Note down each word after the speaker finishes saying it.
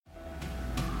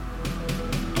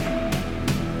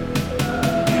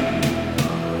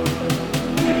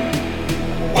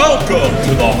Welcome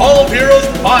to the Hall of Heroes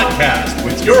podcast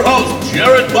with your hosts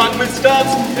Jared Bachman Stubbs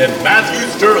and Matthew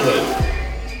Sterling.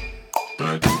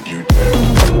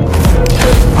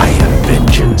 I am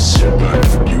vengeance.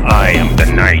 I am the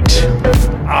knight.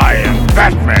 I am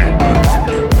Batman.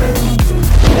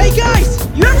 Hey guys,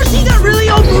 you ever seen that really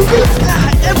old movie?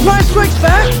 Empire Strikes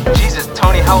Back? Jesus,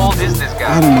 Tony, how old is this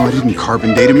guy? I don't know, I didn't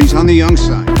carbon date him. He's on the young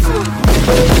side.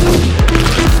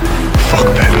 Fuck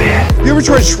Batman. You ever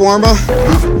tried shawarma?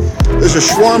 There's a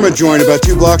shawarma joint about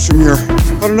 2 blocks from here.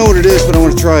 I don't know what it is, but I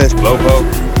want to try it. Lobo.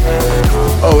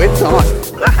 Oh, it's on.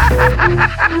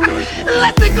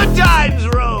 Let the good times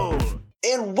roll!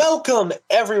 And welcome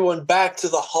everyone back to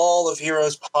the Hall of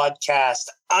Heroes podcast.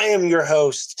 I am your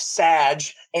host,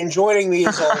 Saj, and joining me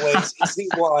as always is the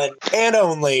one and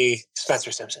only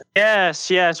Spencer Simpson.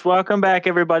 Yes. Welcome back,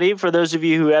 everybody. For those of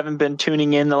you who haven't been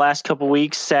tuning in the last couple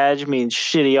weeks, Saj means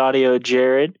shitty audio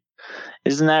Jared.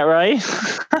 Isn't that right?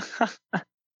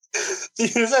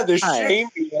 You had to shame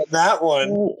me on that one.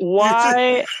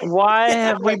 Why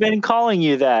have we been calling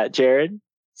you that, Jared?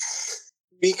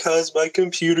 Because my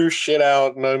computer shit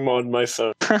out and I'm on my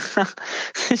phone.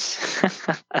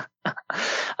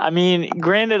 I mean,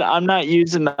 granted, I'm not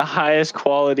using the highest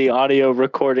quality audio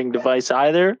recording device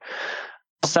either.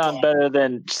 I'll sound better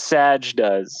than Saj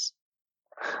does.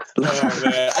 Oh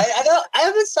man, I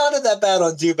haven't sounded that bad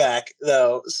on Dewback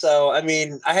though. So I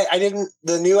mean, I didn't.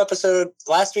 The new episode,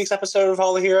 last week's episode of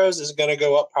Hall of Heroes, is going to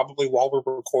go up probably while we're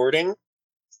recording,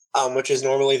 which is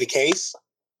normally the case.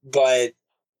 But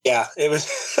yeah, it was.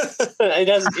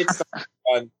 It's not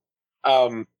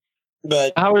fun.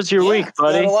 But how was your week,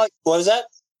 buddy? What was that?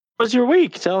 How was your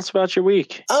week? Tell us about your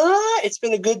week. It's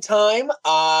been a good time.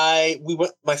 My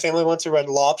family went to Red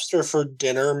Lobster for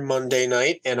dinner Monday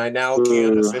night, and I now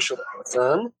can officially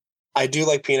confirm I do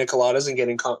like pina coladas and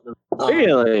getting continental.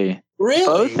 Really?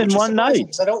 Both in one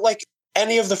night? I don't like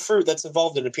any of the fruit that's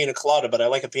involved in a pina colada, but I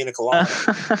like a pina colada.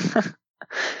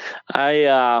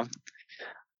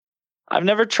 I've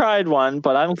never tried one,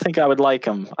 but I don't think I would like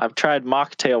them. I've tried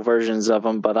mocktail versions of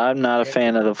them, but I'm not a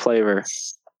fan of the flavor.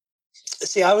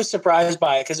 See, I was surprised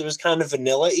by it because it was kind of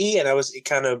vanilla-y, and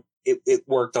it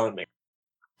worked on me.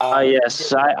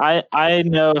 Yes, I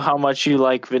know how much you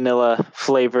like vanilla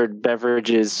flavored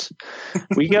beverages.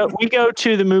 We go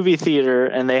to the movie theater,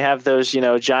 and they have those,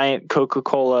 giant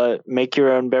Coca-Cola make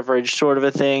your own beverage sort of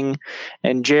a thing,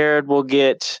 and Jared will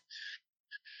get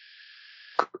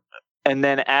and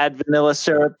then add vanilla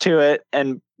syrup to it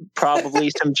and probably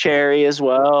some cherry as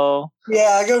well.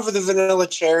 Yeah, I go for the vanilla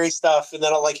cherry stuff, and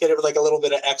then I'll hit it with a little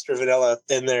bit of extra vanilla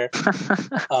in there.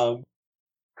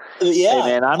 Yeah,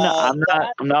 hey man,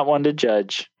 I'm not one to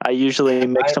judge. I usually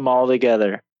mix them all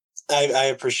together. I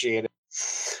appreciate it.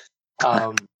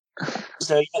 So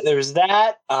yeah, there's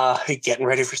that. Getting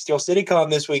ready for Steel City Con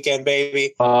this weekend,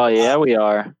 baby. Oh yeah, we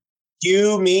are.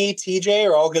 You, me, TJ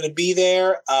are all going to be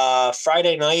there.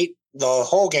 Friday night, the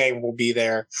whole gang will be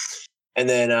there. And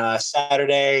then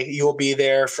Saturday, you'll be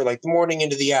there for the morning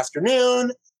into the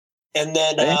afternoon. And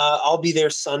then I'll be there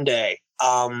Sunday.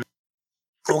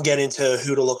 We'll get into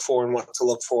who to look for and what to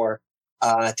look for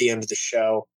at the end of the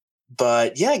show.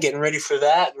 But yeah, getting ready for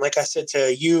that. And like I said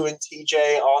to you and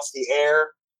TJ off the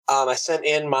air, I sent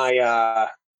in my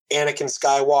Anakin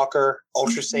Skywalker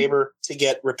Ultra Saber to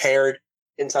get repaired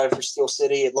in time for Steel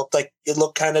City. It looked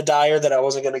kind of dire that I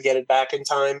wasn't going to get it back in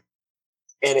time.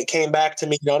 And it came back to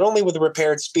me not only with a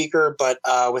repaired speaker, but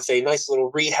with a nice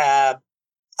little rehab.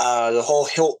 The whole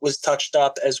hilt was touched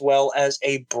up, as well as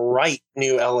a bright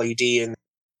new LED. And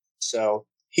so,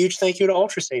 huge thank you to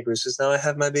Ultra Sabers, because now I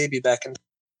have my baby back in.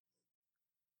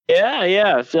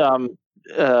 Yeah.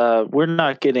 We're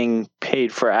not getting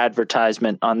paid for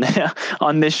advertisement on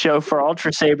this show for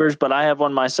Ultra Sabers, but I have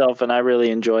one myself and I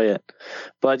really enjoy it.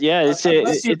 But yeah, it's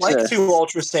two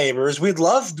Ultra Sabers. We'd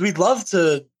love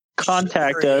to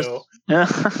contact us.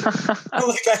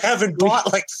 I haven't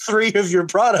bought 3 of your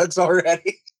products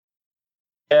already.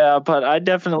 Yeah, but I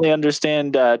definitely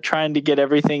understand trying to get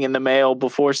everything in the mail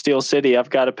before Steel City.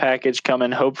 I've got a package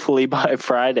coming hopefully by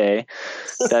Friday.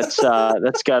 That's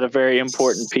got a very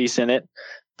important piece in it,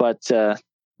 but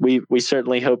we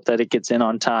certainly hope that it gets in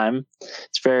on time.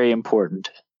 It's very important.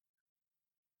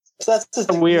 So that's the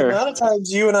thing. Weird. The amount of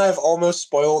times you and I have almost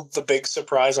spoiled the big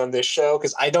surprise on this show,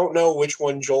 because I don't know which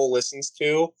one Joel listens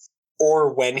to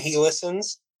or when he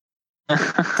listens.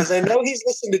 Because I know he's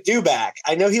listened to Dewback.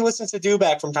 I know he listens to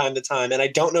Dewback from time to time, and I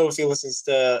don't know if he listens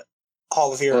to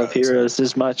Hall of Heroes. Hall of Heroes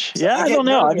as much. Yeah, I don't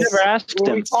know. I've never asked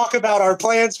him. We talk about our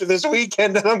plans for this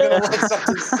weekend, and I'm going to let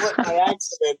something slip by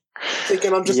accident,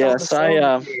 thinking I'm just on the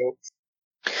phone with you.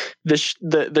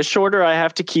 the shorter I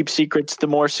have to keep secrets, the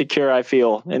more secure I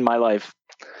feel in my life.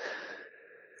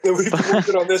 We've been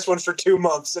working on this one for 2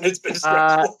 months, and it's been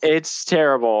stressful. It's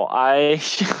terrible. I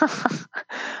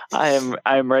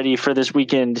am ready for this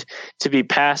weekend to be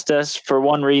past us for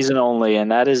one reason only,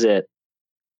 and that is it.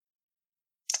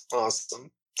 Awesome.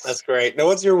 That's great. Now,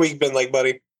 what's your week been like,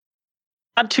 buddy?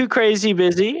 Not too crazy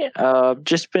busy.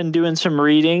 Just been doing some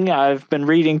reading. I've been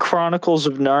reading Chronicles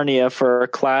of Narnia for a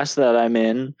class that I'm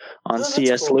in on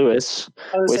C.S. cool. Lewis,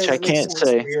 which I can't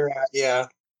say. Yeah.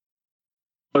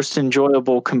 Most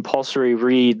enjoyable compulsory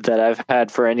read that I've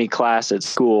had for any class at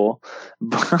school,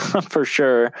 for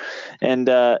sure. And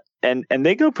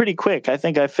they go pretty quick. I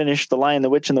think I finished The Lion, the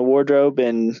Witch, and the Wardrobe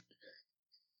in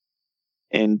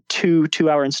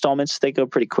 2-hour installments. They go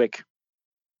pretty quick.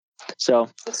 So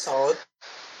that's solid.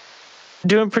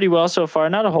 Doing pretty well so far.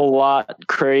 Not a whole lot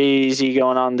crazy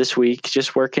going on this week.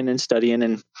 Just working and studying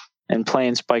and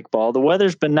playing spike ball. The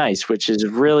weather's been nice, which is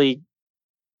really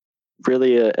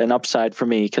an upside for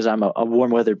me because I'm a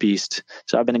warm weather beast.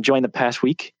 So I've been enjoying the past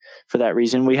week for that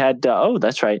reason. We had,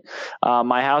 that's right.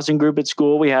 My housing group at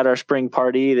school, we had our spring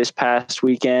party this past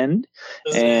weekend.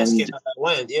 And how that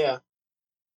went. Yeah.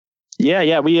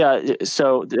 Yeah.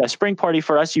 So a spring party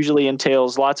for us usually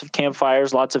entails lots of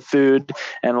campfires, lots of food,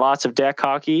 and lots of deck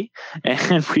hockey.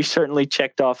 And we certainly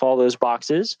checked off all those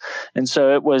boxes. And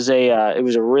so it was a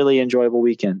really enjoyable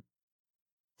weekend.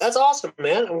 That's awesome,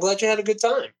 man. I'm glad you had a good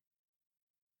time.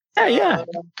 Yeah.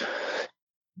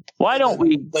 Why don't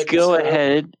we go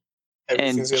ahead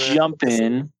and jump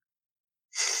in?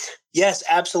 Yes,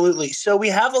 absolutely. So we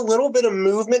have a little bit of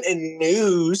movement and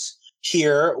news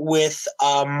here with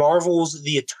Marvel's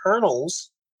The Eternals.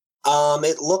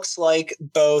 It looks like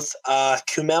both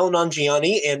Kumail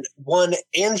Nanjiani and one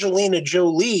Angelina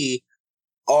Jolie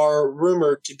are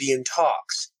rumored to be in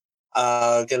talks.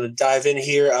 Going to dive in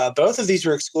here. Both of these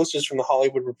were exclusives from the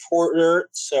Hollywood Reporter,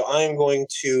 so I'm going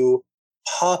to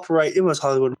hop right. It was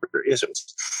Hollywood Reporter. Yes, it was.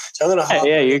 So I'm going to hop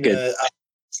right you're good.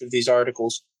 Through these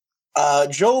articles.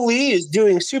 Jolie is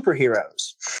doing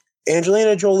superheroes.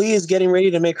 Angelina Jolie is getting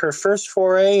ready to make her first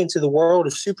foray into the world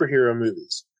of superhero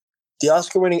movies. The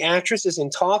Oscar-winning actress is in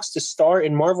talks to star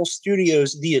in Marvel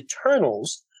Studios' The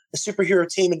Eternals, a superhero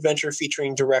team adventure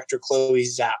featuring director Chloe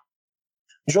Zhao.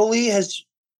 Jolie has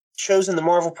chosen the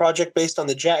Marvel project based on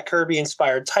the Jack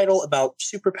Kirby-inspired title about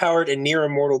superpowered and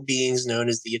near-immortal beings known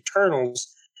as the Eternals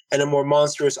and a more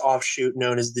monstrous offshoot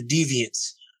known as the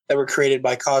Deviants that were created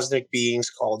by cosmic beings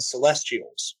called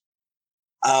Celestials.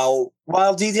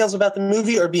 While details about the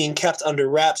movie are being kept under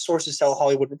wraps, sources tell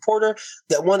Hollywood Reporter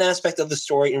that one aspect of the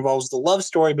story involves the love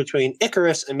story between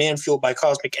Icarus, a man fueled by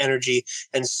cosmic energy,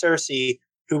 and Cersei,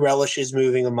 who relishes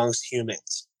moving amongst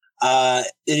humans.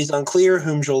 It is unclear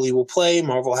whom Jolie will play.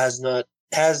 Marvel has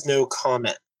no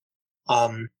comment.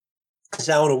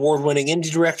 Zhao, an award-winning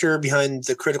indie director behind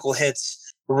the critical hits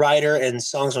Writer and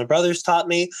Songs My Brothers Taught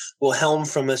Me, will helm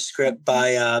from a script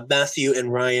by Matthew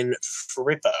and Ryan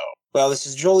Firpo. Well, this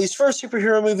is Jolie's first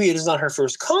superhero movie. It is not her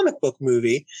first comic book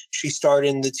movie. She starred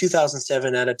in the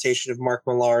 2007 adaptation of Mark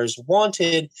Millar's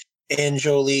Wanted, and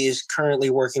Jolie is currently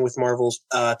working with Marvel's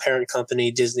parent company,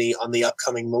 Disney, on the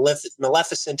upcoming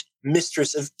Maleficent,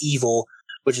 Mistress of Evil,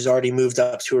 which has already moved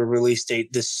up to a release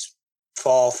date this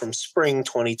fall from spring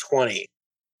 2020.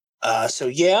 A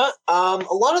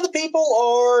lot of the people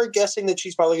are guessing that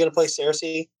she's probably going to play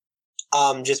Cersei,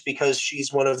 just because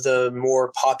she's one of the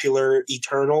more popular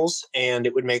Eternals, and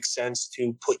it would make sense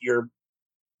to put your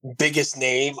biggest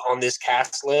name on this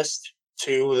cast list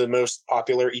to the most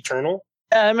popular Eternal.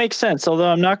 Yeah, that makes sense. Although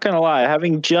I'm not going to lie,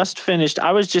 having just finished,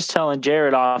 I was just telling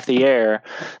Jared off the air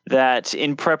that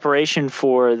in preparation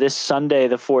for this Sunday,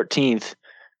 the 14th,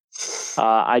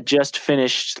 I just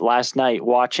finished last night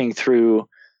watching through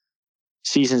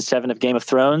season 7 of Game of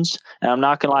Thrones. And I'm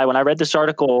not going to lie, when I read this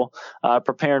article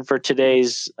preparing for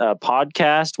today's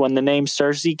podcast, when the name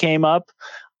Cersei came up,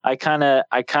 I kind of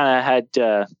had,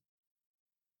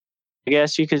 I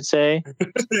guess you could say,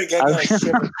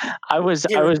 I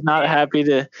was not happy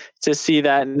to see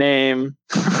that name.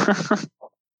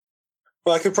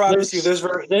 Well, I can promise you, this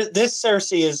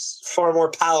Cersei is far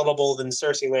more palatable than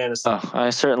Cersei Lannister. Oh,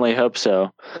 I certainly hope so.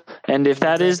 And if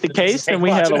that is the case, then we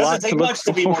have a lot to look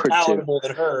forward to.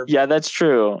 Than her. Yeah, that's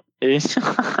true.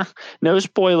 No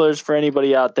spoilers for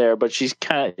anybody out there, but she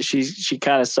kind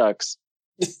of sucks.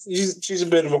 she's a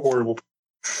bit of a horrible.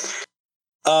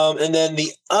 And then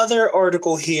the other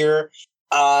article here,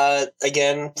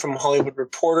 again from Hollywood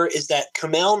Reporter, is that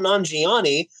Kumail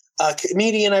Nanjiani, a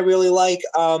comedian I really like,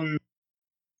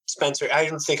 Spencer, I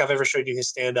don't think I've ever showed you his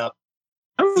stand-up.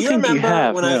 I don't think you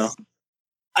have, no.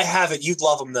 I haven't. You'd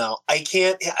love him though. I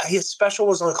can't. His special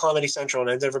was on Comedy Central, and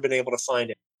I've never been able to find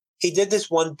it. He did this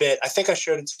one bit. I think I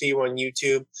showed it to you on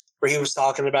YouTube, where he was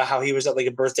talking about how he was at like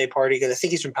a birthday party, because I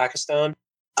think he's from Pakistan.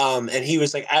 And he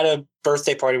was like at a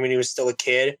birthday party when he was still a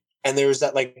kid, and there was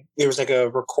a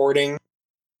recording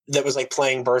that was like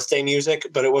playing birthday music,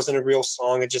 but it wasn't a real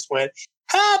song. It just went,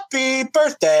 "Happy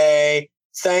birthday.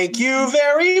 Thank you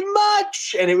very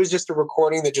much." And it was just a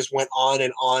recording that just went on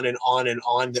and on and on and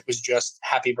on. That was just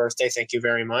 "Happy birthday. Thank you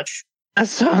very much." That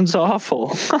sounds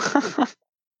awful.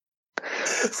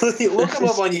 Look him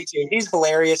up on YouTube. He's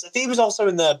hilarious. I think he was also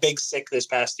in the Big Sick this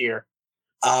past year.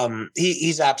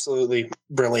 He's absolutely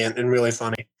brilliant and really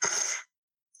funny.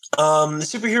 The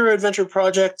Superhero Adventure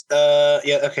Project.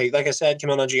 Like I said,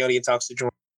 Kumail Nanjiani talks to join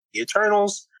the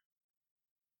Eternals.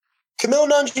 Kumail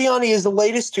Nanjiani is the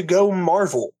latest to go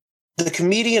Marvel. The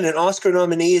comedian and Oscar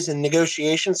nominee is in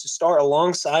negotiations to star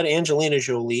alongside Angelina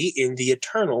Jolie in The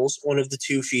Eternals, one of the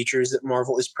two features that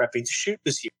Marvel is prepping to shoot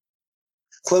this year.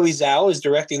 Chloe Zhao is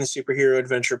directing the Superhero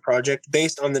Adventure Project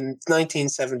based on the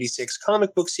 1976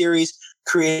 comic book series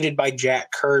created by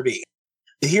Jack Kirby.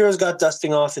 The heroes got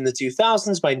dusting off in the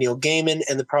 2000s by Neil Gaiman,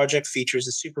 and the project features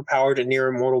the superpowered and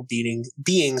near-immortal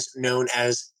beings known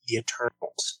as the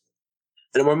Eternals.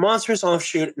 And a more monstrous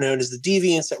offshoot known as the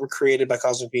Deviants that were created by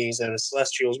cosmic beings known as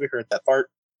Celestials. We heard that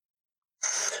part.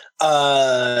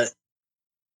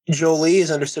 Jolie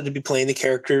is understood to be playing the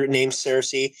character named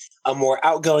Cersei, a more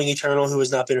outgoing Eternal who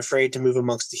has not been afraid to move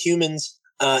amongst the humans.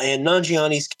 And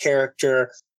Nanjiani's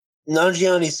character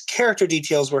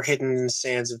details were hidden in the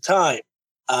sands of time.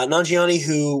 Nanjiani,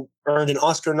 who earned an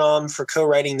Oscar nom for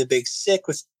co-writing The Big Sick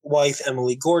with wife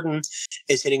Emily Gordon,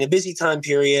 is hitting a busy time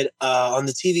period. On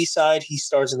the TV side, he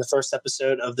stars in the first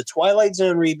episode of the Twilight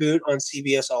Zone reboot on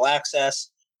CBS All Access,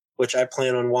 which I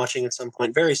plan on watching at some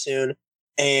point very soon.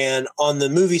 And on the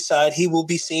movie side, he will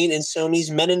be seen in Sony's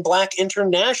Men in Black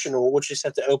International, which is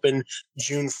set to open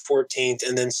June 14th,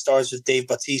 and then stars with Dave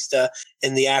Bautista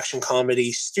in the action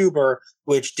comedy Stuber,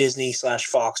 which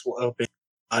Disney/Fox will open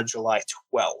on July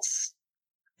 12th.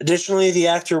 Additionally, the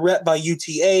actor rep by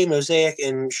UTA, Mosaic,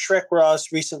 and Shrek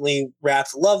Ross recently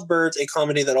wrapped Lovebirds, a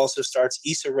comedy that also stars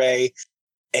Issa Rae,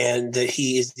 and that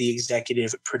he is the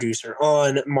executive producer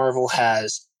on. Marvel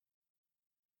has.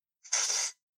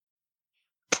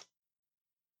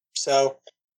 So,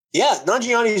 yeah,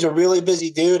 Nanjiani is a really busy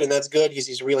dude, and that's good because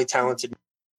he's really talented.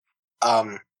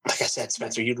 Like I said,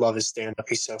 Spencer, you'd love his stand-up.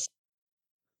 He's so.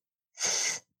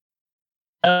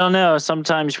 I don't know.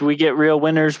 Sometimes we get real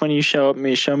winners when you show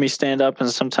me stand up, and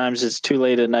sometimes it's too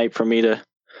late at night for me to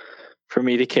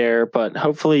care. But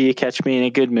hopefully, you catch me in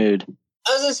a good mood.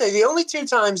 I was gonna say the only two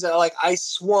times that I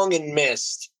swung and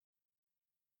missed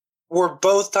were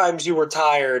both times you were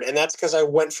tired, and that's because I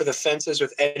went for the fences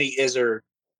with Eddie Izzard.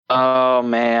 Oh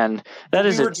man, we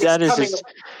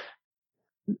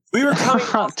were coming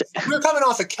off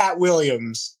of Cat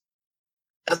Williams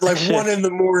at 1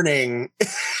 a.m.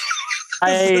 For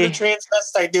the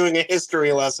transvestite doing a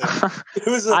history lesson.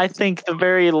 I think the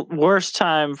very worst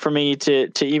time for me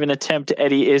to even attempt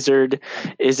Eddie Izzard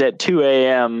is at 2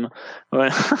 a.m.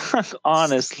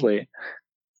 Honestly,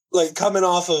 coming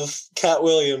off of Cat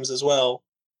Williams as well.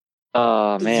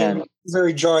 Oh man,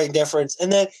 very jarring difference.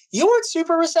 And then you weren't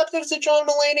super receptive to John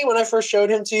Mulaney when I first showed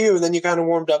him to you, and then you kind of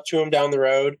warmed up to him down the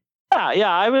road.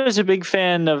 Yeah, I was a big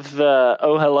fan of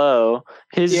Oh Hello.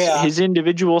 His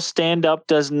individual stand-up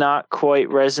does not quite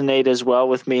resonate as well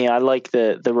with me. I like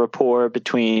the rapport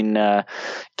between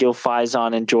Gil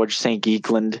Faison and George St.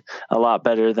 Geekland a lot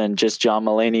better than just John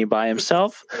Mulaney by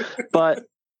himself. But,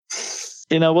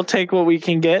 we'll take what we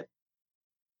can get.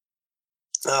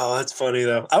 Oh, that's funny,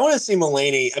 though. I want to see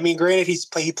Mulaney. I mean, granted,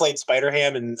 he played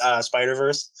Spider-Ham in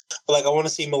Spider-Verse. But, I want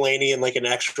to see Mulaney in, an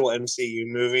actual MCU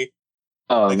movie.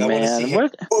 Oh man!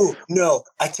 What? Oh no!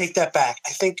 I take that back.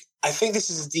 I think this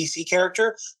is a DC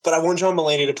character, but I want John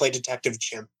Mulaney to play Detective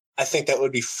Chimp. I think that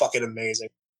would be fucking amazing.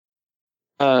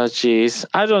 Oh jeez,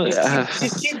 I don't.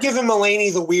 Just keep giving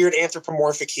Mulaney the weird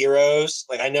anthropomorphic heroes.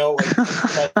 I know,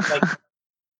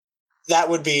 that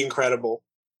would be incredible.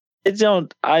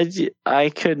 I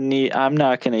couldn't. I'm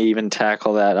not going to even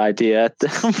tackle that idea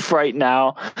right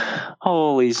now.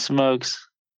 Holy smokes!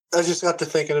 I just got to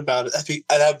thinking about it.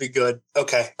 That'd be good.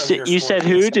 Okay. You said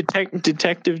who?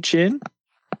 Detective Chin?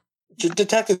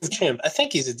 Detective Chimp. I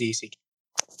think he's a DC.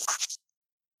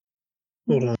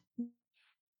 Hold on.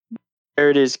 There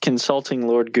it is, consulting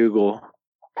Lord Google.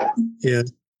 Yeah.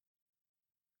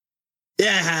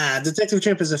 Yeah, Detective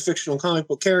Chimp is a fictional comic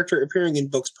book character appearing in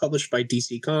books published by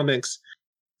DC Comics.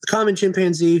 The common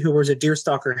chimpanzee who wears a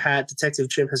deerstalker hat, Detective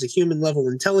Chimp has a human-level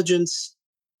intelligence.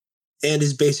 and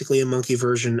is basically a monkey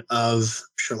version of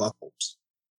Sherlock Holmes.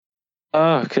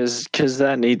 Oh, because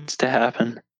that needs to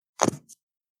happen.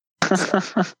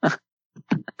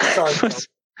 Sorry, Tom.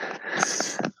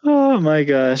 Oh my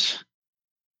gosh.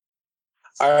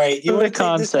 All right, you The want to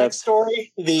take this next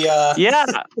story? Yeah.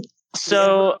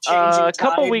 So a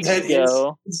couple weeks that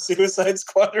ago, is Suicide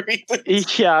Squad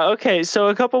reboot. yeah, okay. So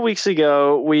a couple weeks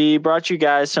ago, we brought you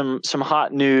guys some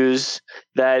hot news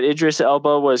that Idris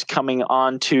Elba was coming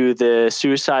on to the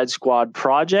Suicide Squad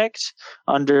project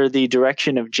under the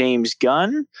direction of James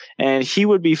Gunn, and he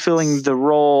would be filling the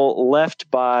role left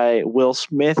by Will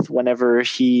Smith whenever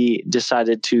he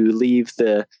decided to leave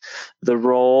the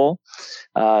role,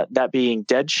 that being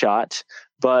Deadshot.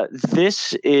 But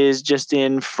this is just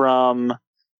in from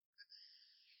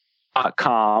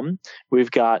 .com.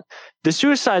 We've got the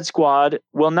Suicide Squad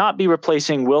will not be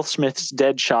replacing Will Smith's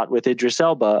Deadshot with Idris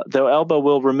Elba, though Elba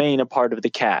will remain a part of the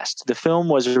cast. The film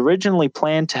was originally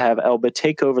planned to have Elba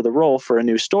take over the role for a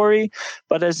new story,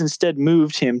 but has instead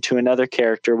moved him to another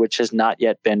character which has not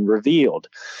yet been revealed.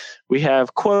 We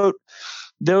have, quote,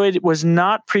 though it was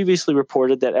not previously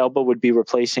reported that Elba would be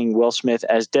replacing Will Smith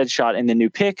as Deadshot in the new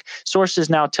pick,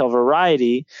 sources now tell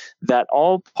Variety that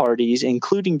all parties,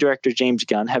 including director James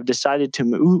Gunn, have decided to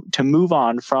move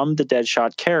on from the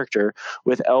Deadshot character,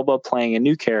 with Elba playing a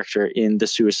new character in the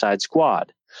Suicide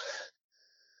Squad.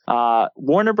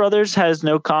 Warner Brothers has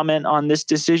no comment on this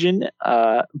decision,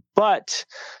 but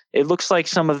it looks like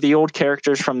some of the old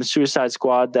characters from the Suicide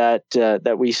Squad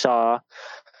that we saw,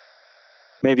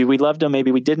 maybe we loved them,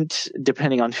 maybe we didn't,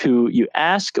 depending on who you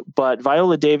ask. But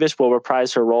Viola Davis will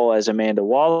reprise her role as Amanda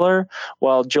Waller,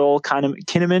 while Joel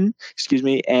Kinnaman,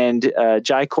 and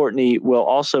Jai Courtney will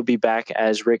also be back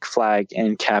as Rick Flag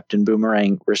and Captain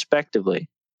Boomerang, respectively.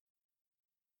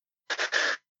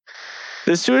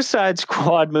 The Suicide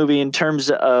Squad movie, in terms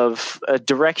of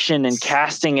direction and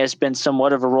casting, has been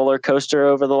somewhat of a roller coaster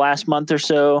over the last month or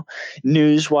so.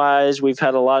 News-wise, we've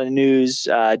had a lot of news.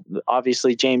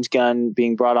 Obviously, James Gunn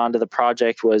being brought onto the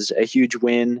project was a huge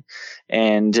win,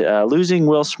 and losing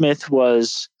Will Smith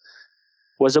was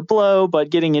a blow,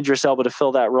 but getting Idris Elba to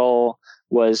fill that role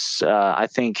was, I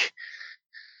think,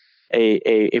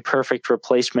 a perfect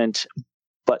replacement.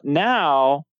 But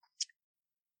now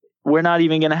we're not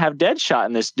even going to have Deadshot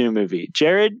in this new movie.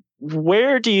 Jared,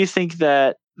 where do you think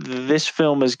that this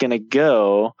film is going to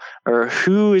go, or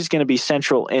who is going to be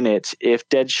central in it if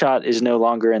Deadshot is no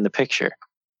longer in the picture?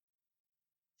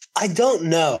 I don't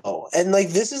know. And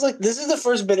this is the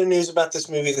first bit of news about this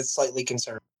movie that's slightly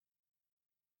concerning.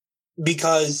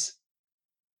 Because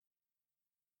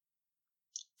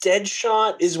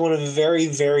Deadshot is one of the very,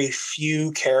 very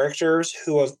few characters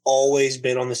who have always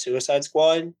been on the Suicide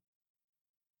Squad.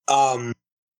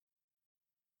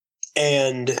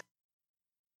 And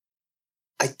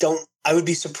I would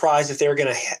be surprised if they were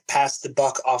going to pass the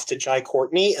buck off to Jai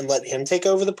Courtney and let him take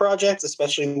over the project,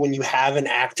 especially when you have an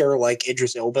actor like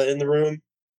Idris Elba in the room.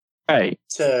 Right.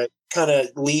 To kind of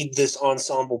lead this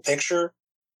ensemble picture.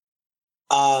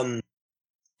 And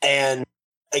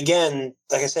again,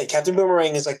 like I said, Captain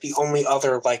Boomerang is the only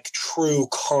other true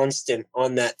constant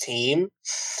on that team.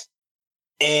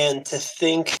 And to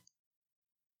think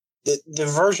the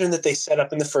version that they set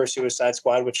up in the first Suicide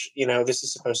Squad, which, this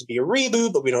is supposed to be a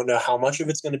reboot, but we don't know how much of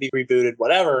it's going to be rebooted,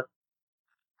 whatever.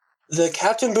 The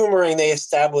Captain Boomerang they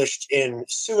established in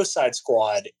Suicide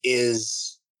Squad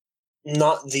is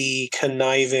not the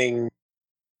conniving,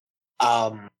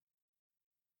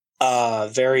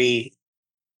 very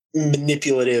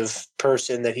manipulative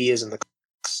person that he is in the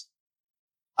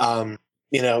comics.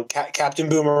 Captain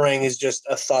Boomerang is just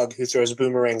a thug who throws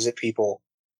boomerangs at people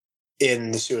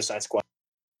in the Suicide Squad.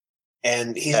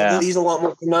 And he's a lot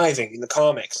more conniving in the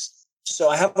comics. So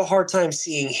I have a hard time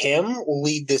seeing him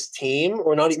lead this team,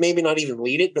 or maybe not even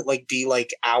lead it, but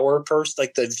be our person,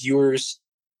 the viewer's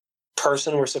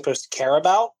person we're supposed to care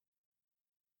about.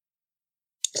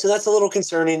 So that's a little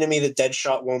concerning to me that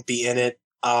Deadshot won't be in it.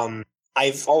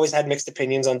 I've always had mixed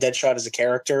opinions on Deadshot as a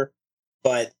character,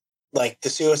 but the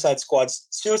Suicide Squad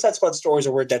stories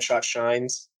are where Deadshot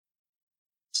shines.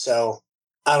 So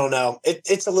I don't know.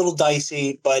 It's a little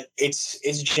dicey, but it's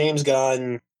James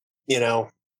Gunn. It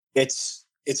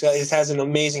has an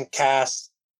amazing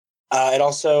cast. It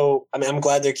also, I'm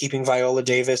glad they're keeping Viola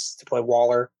Davis to play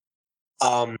Waller.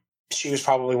 She was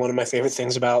probably one of my favorite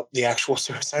things about the actual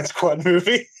Suicide Squad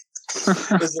movie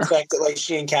is the fact that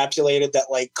she encapsulated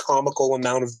that comical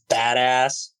amount of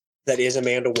badass that is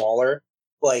Amanda Waller.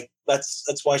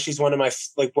 That's why she's one of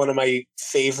my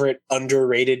favorite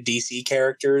underrated DC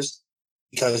characters,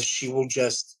 because she will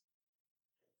just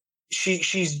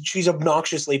she's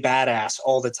obnoxiously badass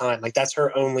all the time. Like that's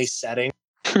her only setting.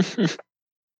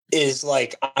 Is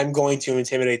like, I'm going to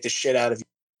intimidate the shit out of you.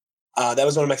 That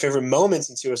was one of my favorite moments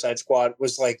in Suicide Squad,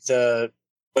 was like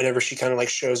whenever she kind of like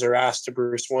shows her ass to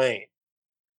Bruce Wayne.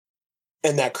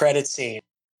 And that credit scene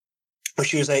where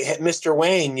she was like, hey, Mr.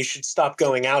 Wayne, you should stop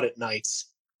going out at nights.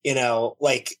 You know,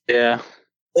 like, yeah.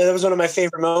 That was one of my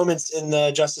favorite moments in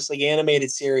the Justice League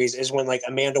animated series, is when like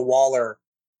Amanda Waller,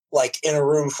 like in a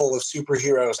room full of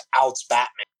superheroes, outs Batman.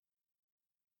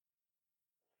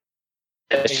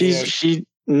 Yeah, she's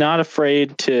not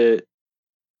afraid to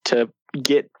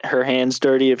get her hands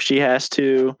dirty if she has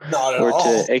to, or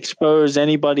to expose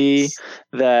anybody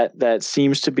that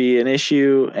seems to be an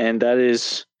issue, and that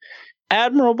is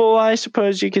admirable, I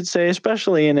suppose you could say,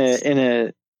 especially in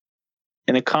a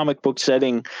comic book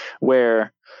setting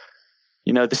where,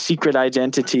 you know, the secret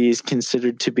identity is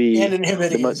considered to be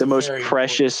the most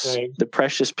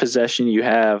precious possession you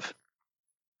have.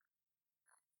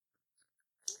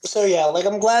 So yeah, like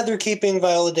I'm glad they're keeping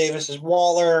Viola Davis as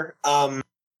Waller.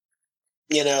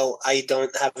 You know, I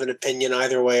don't have an opinion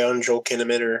either way on Joel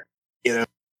Kinnaman or, you know,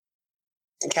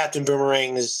 Captain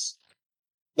Boomerang is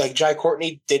like, Jai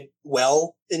Courtney did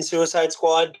well in Suicide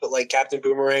Squad, but like Captain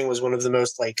Boomerang was one of the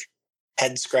most like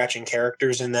head scratching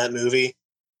characters in that movie.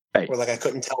 Right. Where like I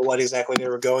couldn't tell what exactly they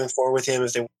were going for with him,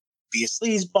 if they wanted to be a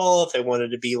sleazeball, if they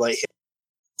wanted to be like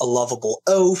a lovable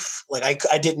oaf. Like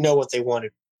I didn't know what they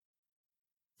wanted.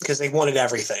 Because they wanted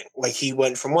everything. Like he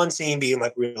went from one scene being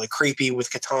like really creepy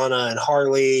with Katana and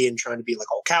Harley and trying to be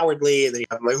like all cowardly, and then you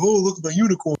have him like, oh, look at my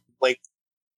unicorn. Like,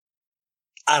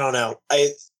 I don't know.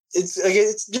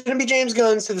 It's gonna be James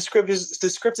Gunn, so the script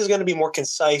is gonna be more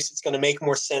concise. It's gonna make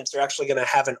more sense. They're actually gonna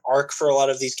have an arc for a lot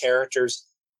of these characters,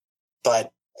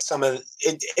 but some of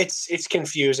it's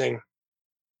confusing.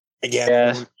 Again,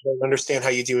 yeah. I don't understand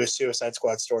how you do a Suicide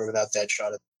Squad story without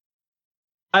Deadshot.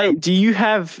 Do you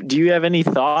have any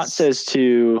thoughts as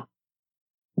to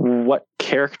what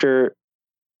character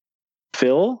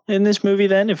fill in this movie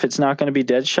then, if it's not going to be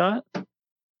Deadshot?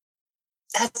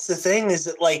 That's the thing, is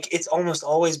that like it's almost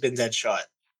always been Deadshot.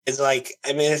 It's like,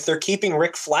 I mean, if they're keeping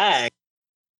Rick Flag,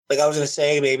 like I was gonna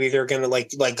say, maybe they're gonna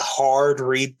like hard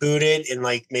reboot it and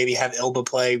like maybe have Elba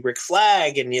play Rick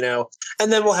Flag, and you know,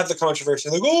 and then we'll have the controversy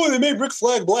like, oh, they made Rick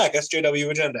Flag black, SJW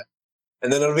agenda.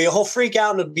 And then it'll be a whole freak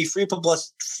out, and it'll be free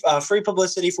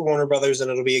publicity for Warner Brothers, and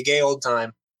it'll be a gay old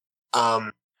time.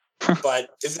 But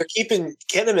if they're keeping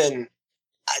Kinnaman,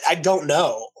 I don't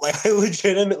know. Like, I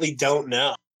legitimately don't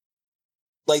know.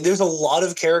 Like, there's a lot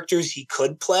of characters he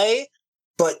could play,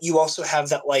 but you also have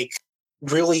that, like,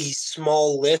 really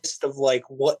small list of, like,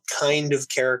 what kind of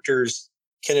characters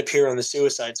can appear on the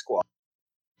Suicide Squad.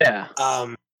 Yeah.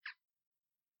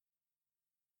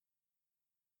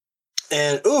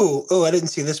 And I didn't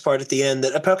see this part at the end.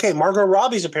 That Margot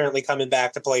Robbie's apparently coming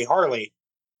back to play Harley.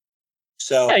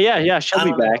 So yeah, she'll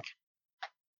be back.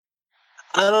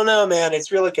 I don't know, man. It's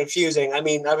really confusing. I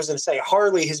mean, I was going to say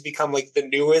Harley has become like the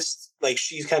newest. Like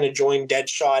she's kind of joined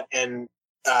Deadshot and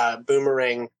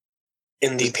Boomerang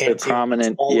in the pantheon.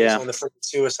 Prominent, always on the freaking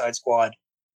Suicide Squad.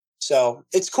 So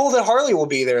it's cool that Harley will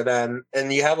be there then,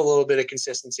 and you have a little bit of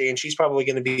consistency, and she's probably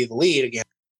going to be the lead again.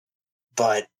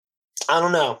 But I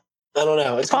don't know.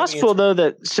 It's possible, though,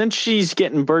 that since she's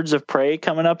getting Birds of Prey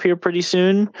coming up here pretty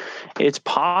soon, it's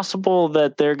possible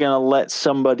that they're going to let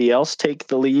somebody else take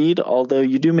the lead, although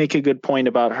you do make a good point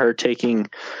about her taking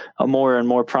a more and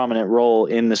more prominent role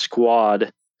in the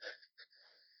squad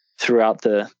throughout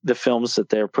the films that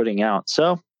they're putting out.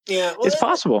 So yeah, it's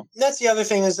possible. That's the other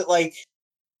thing, is that, like,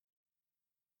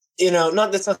 you know,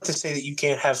 that's not to say that you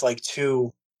can't have, like,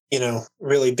 two, you know,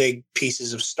 really big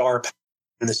pieces of star power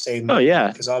in the same movie,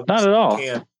 because not at all.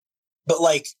 But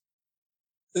like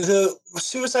the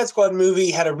Suicide Squad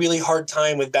movie had a really hard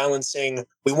time with balancing,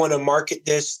 we want to market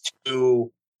this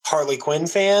to Harley Quinn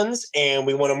fans and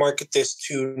we want to market this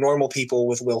to normal people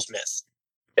with Will Smith.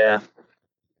 Yeah.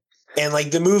 And like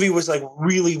the movie was like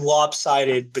really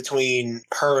lopsided between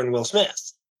her and Will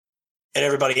Smith. And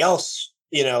everybody else,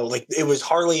 you know, like it was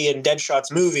Harley and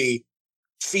Deadshot's movie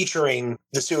featuring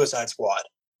the Suicide Squad.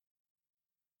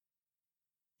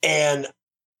 And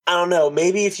I don't know,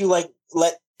 maybe if you like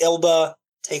let Elba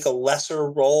take a lesser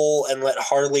role and let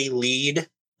Harley lead,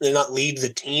 not lead the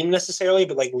team necessarily,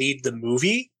 but like lead the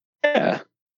movie. Yeah.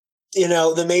 You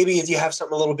know, then maybe if you have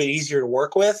something a little bit easier to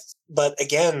work with. But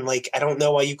again, like I don't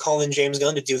know why you call in James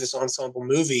Gunn to do this ensemble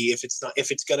movie if it's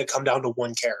going to come down to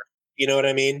one character. You know what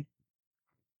I mean?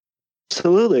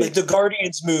 Absolutely. Like the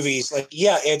Guardians movies, like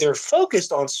and they're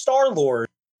focused on Star-Lord,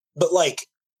 but like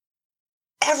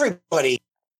everybody.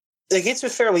 Like it's a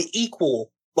fairly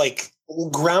equal like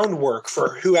groundwork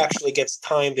for who actually gets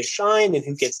time to shine and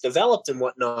who gets developed and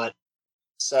whatnot.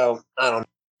 So I don't know.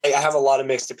 I have a lot of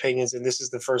mixed opinions, and this is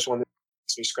the first one that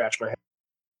makes me scratch my head.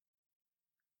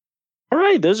 All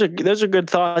right, those are good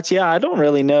thoughts. Yeah, I don't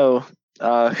really know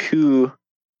who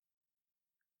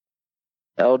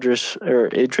Idris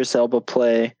Elba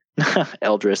play.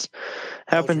 Eldris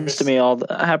happens to me all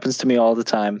the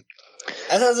time.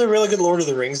 That has a really good Lord of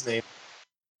the Rings name.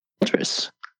 Eldris.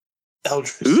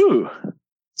 Ooh,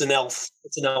 it's an elf.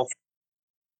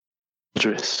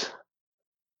 Eldris.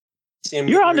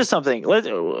 You're onto something. We'll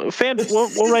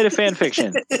write a fan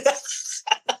fiction.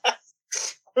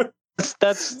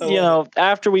 That's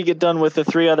after we get done with the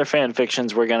 3 other fan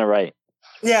fictions we're gonna write.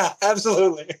 Yeah,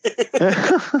 absolutely.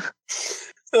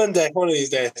 One of these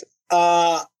days.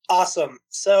 Awesome.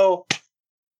 So,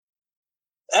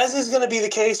 as is going to be the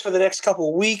case for the next couple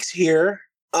of weeks here,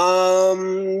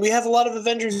 we have a lot of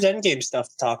Avengers Endgame stuff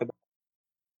to talk about.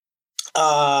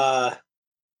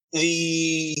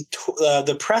 The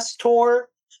press tour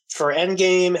for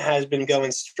Endgame has been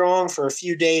going strong for a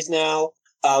few days now.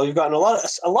 We've gotten a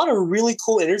lot of really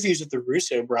cool interviews with the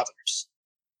Russo brothers,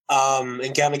 and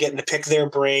kind of getting to pick their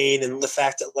brain, and the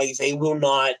fact that they will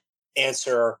not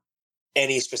answer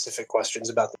any specific questions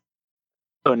about them.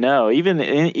 Oh no! Even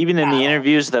in the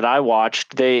interviews that I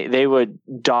watched, they would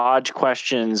dodge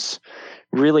questions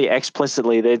really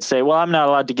explicitly. They'd say, "Well, I'm not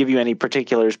allowed to give you any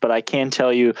particulars, but I can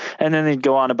tell you," and then they'd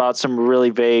go on about some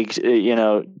really vague,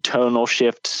 tonal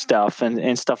shift stuff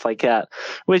and stuff like that.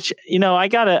 Which I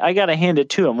gotta hand it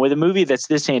to them with a movie that's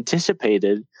this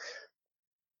anticipated.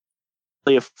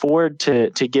 They afford to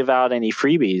give out any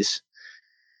freebies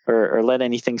or let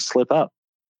anything slip up.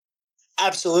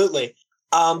 Absolutely.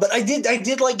 But I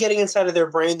did like getting inside of their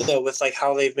brain though with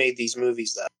how they've made these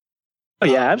movies though. Oh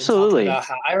yeah, absolutely.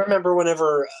 I remember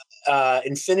whenever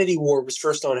Infinity War was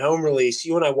first on home release,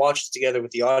 you and I watched it together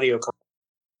with the audio.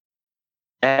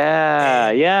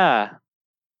 Yeah.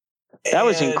 That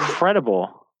was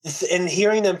incredible. And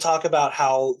hearing them talk about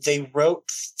how they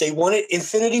wanted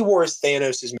Infinity War as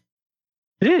Thanos' movie.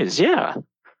 It is, yeah.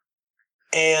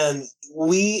 And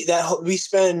we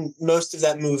spend most of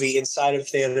that movie inside of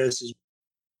Thanos',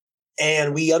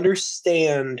 and we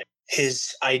understand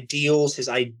his ideals, his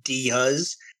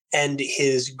ideas, and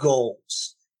his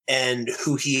goals, and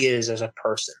who he is as a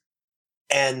person,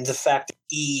 and the fact that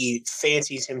he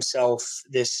fancies himself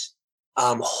this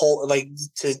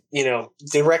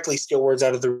directly steal words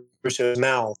out of the Russo's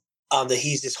mouth, that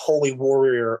he's this holy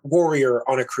warrior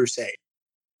on a crusade.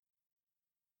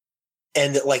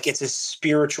 And that it's a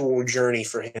spiritual journey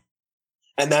for him.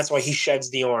 And that's why he sheds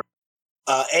the arm.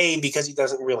 A, because he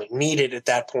doesn't really need it at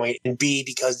that point. And B,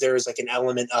 because there is an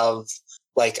element of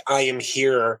I am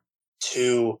here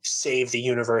to save the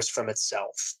universe from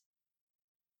itself.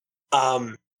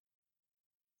 And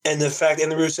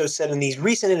the Russo said in these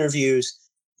recent interviews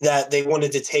that they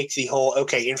wanted to take the whole,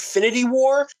 Infinity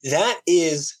War, that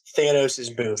is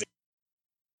Thanos' movie.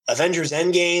 Avengers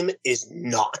Endgame is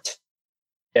not.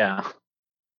 Yeah.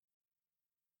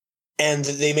 And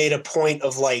they made a point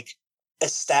of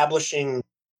establishing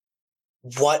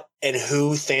what and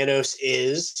who Thanos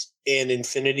is in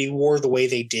Infinity War the way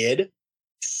they did,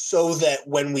 so that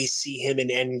when we see him in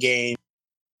Endgame,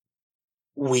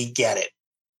 we get it.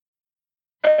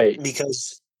 Right.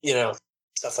 Because,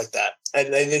 stuff like that.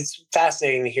 And it's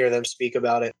fascinating to hear them speak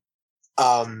about it.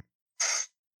 That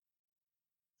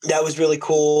was really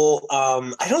cool.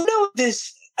 I don't know if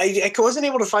this... I wasn't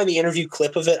able to find the interview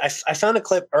clip of it. I found a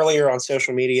clip earlier on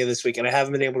social media this week, and I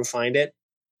haven't been able to find it.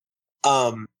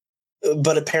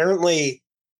 But apparently,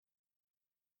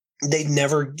 they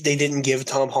didn't give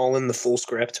Tom Holland the full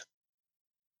script.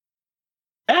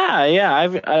 Yeah.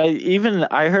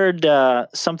 I heard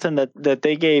something that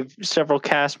they gave several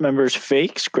cast members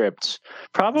fake scripts.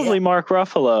 Probably Mark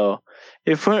Ruffalo.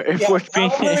 If we're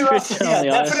being honest,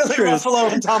 definitely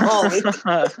Ruffalo and Tom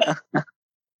Holland.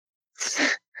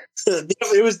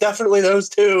 It was definitely those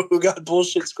two who got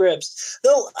bullshit scripts.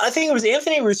 Though I think it was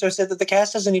Anthony Russo said that the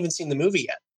cast hasn't even seen the movie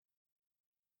yet.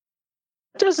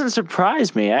 It doesn't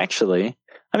surprise me, actually.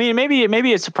 I mean, maybe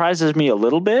it surprises me a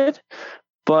little bit,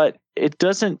 but it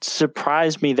doesn't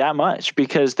surprise me that much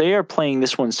because they are playing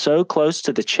this one so close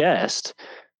to the chest.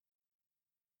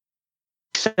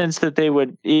 Sense that they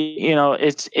would,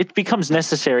 it becomes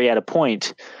necessary at a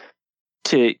point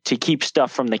to keep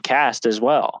stuff from the cast as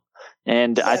well.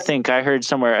 And I think I heard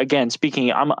somewhere, again,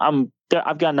 speaking,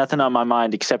 I've got nothing on my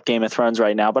mind except Game of Thrones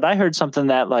right now, but I heard something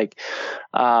that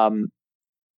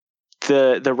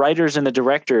the writers and the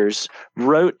directors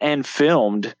wrote and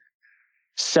filmed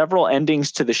several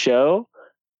endings to the show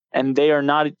and they are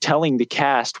not telling the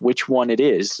cast which one it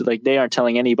is. Like, they aren't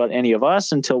telling any of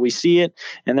us until we see it,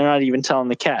 and they're not even telling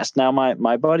the cast. Now,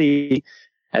 my buddy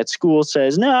at school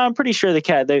says, no, I'm pretty sure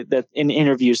that in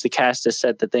interviews the cast has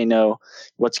said that they know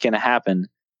what's going to happen.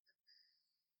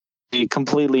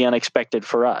 Completely unexpected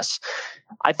for us.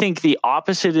 I think the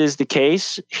opposite is the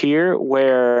case here,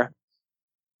 where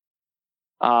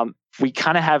we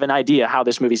kind of have an idea how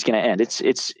this movie's going to end.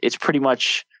 It's pretty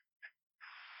much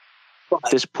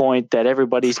at this point that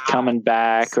everybody's coming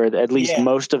back, or at least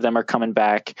most of them are coming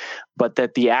back, but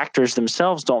that the actors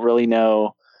themselves don't really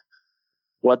know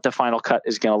what the final cut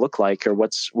is going to look like, or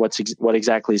what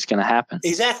exactly is going to happen.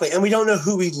 Exactly. And we don't know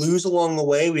who we lose along the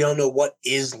way. We don't know what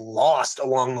is lost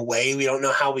along the way. We don't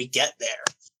know how we get there.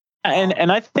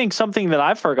 And I think something that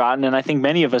I've forgotten, and I think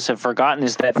many of us have forgotten,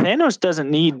 is that Thanos doesn't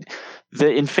need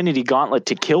the Infinity Gauntlet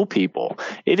to kill people.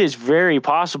 It is very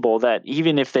possible that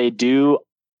even if they do,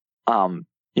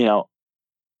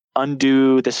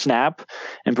 undo the snap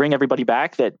and bring everybody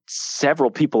back, that several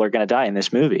people are going to die in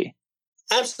this movie.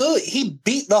 Absolutely. He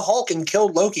beat the Hulk and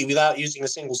killed Loki without using a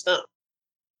single stone.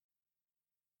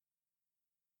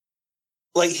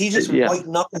 Like, he just white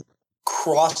knuckled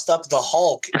crossed up the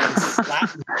Hulk and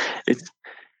flattened. It's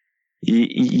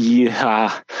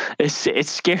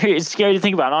scary. It's scary to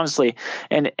think about, honestly.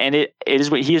 And he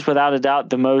is without a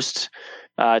doubt the most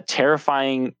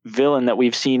terrifying villain that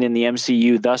we've seen in the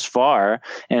MCU thus far.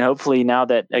 And hopefully, now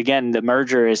that, again, the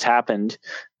merger has happened,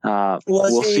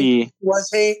 we'll see.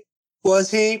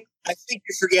 Was he? I think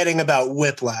you're forgetting about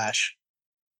Whiplash.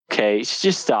 Okay,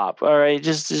 just stop. All right,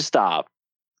 just stop.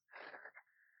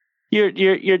 You're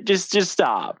just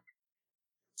stop.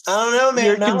 I don't know, man.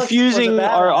 You're confusing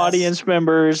our audience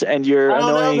members, and you're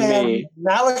annoying me.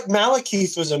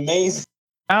 Malekith was amazing.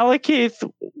 Malekith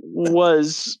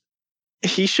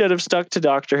he should have stuck to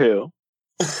Doctor Who.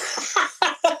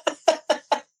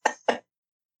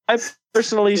 I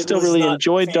personally still really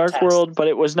enjoyed fantastic. Dark World, but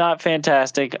it was not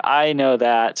fantastic. I know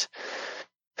that.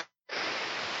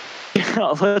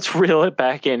 Let's reel it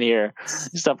back in here.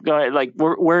 Stop going. Like,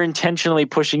 we're intentionally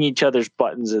pushing each other's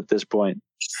buttons at this point.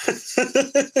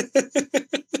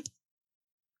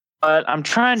 But I'm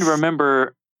trying to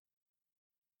remember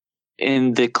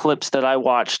in the clips that I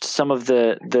watched some of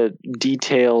the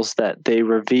details that they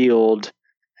revealed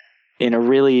in a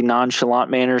really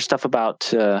nonchalant manner. Stuff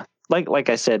about like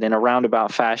I said, in a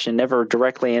roundabout fashion, never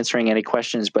directly answering any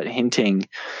questions, but hinting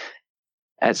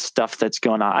at stuff that's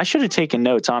going on. I should have taken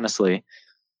notes, honestly,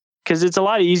 because it's a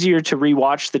lot easier to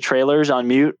rewatch the trailers on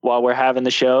mute while we're having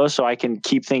the show, so I can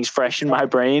keep things fresh in my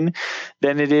brain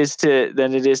than it is to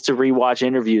rewatch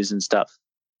interviews and stuff.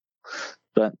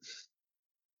 But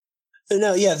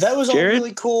no, yeah, that was all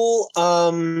really cool.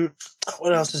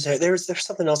 What else is there? There's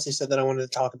something else they said that I wanted to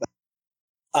talk about.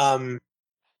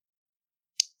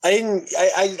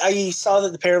 I saw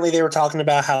that apparently they were talking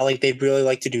about how, like, they'd really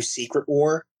like to do Secret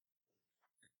War,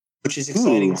 which is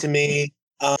exciting to me.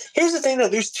 Here's the thing, though.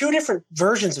 There's two different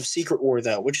versions of Secret War,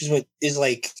 though, which is what is,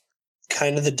 like,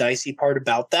 kind of the dicey part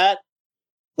about that.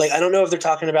 Like, I don't know if they're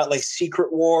talking about, like,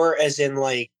 Secret War as in,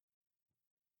 like,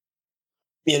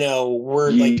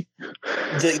 we're, like,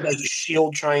 the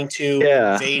SHIELD trying to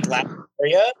invade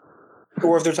Latveria,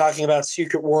 or if they're talking about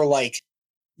Secret War, like,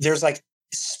 there's, like,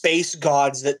 space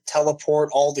gods that teleport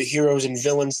all the heroes and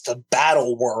villains to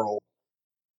Battle World.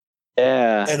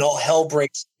 Yeah. And all hell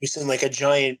breaks loose in, like, a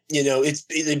giant, it's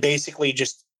basically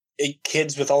just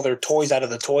kids with all their toys out of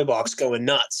the toy box going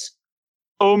nuts.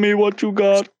 Show me what you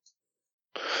got.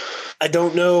 I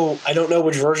don't know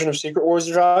which version of Secret Wars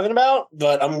they're talking about,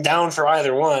 but I'm down for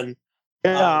either one.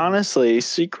 Yeah, honestly,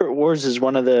 Secret Wars is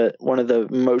one of the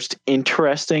most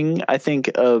interesting, I think,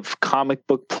 of comic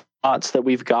book plots that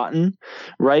we've gotten.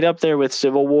 Right up there with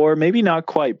Civil War, maybe not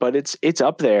quite, but it's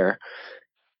up there.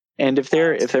 And if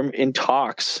they're in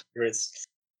talks, it's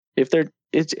going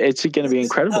to be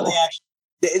incredible.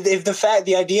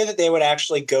 The idea that they would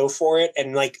actually go for it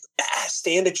and, like,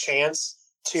 stand a chance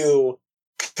to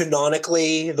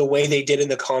canonically, the way they did in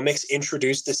the comics,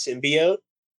 introduce the symbiote.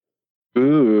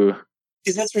 Ooh.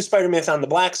 Because that's where Spider-Man found the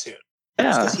black suit.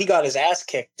 Yeah. Because he got his ass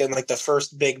kicked in, like, the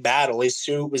first big battle. His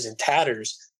suit was in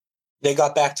tatters. They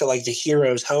got back to, like, the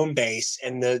hero's home base,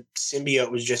 and the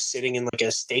symbiote was just sitting in, like, a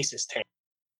stasis tank.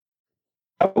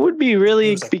 That would be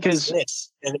really, like, because...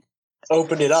 And it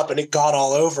opened it up, and it got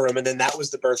all over him, and then that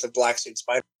was the birth of Black Suit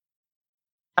Spider.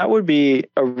 That would be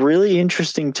a really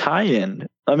interesting tie-in.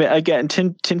 I mean, again,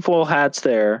 tinfoil hats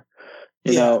there.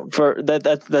 You know, for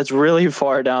that's really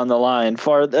far down the line.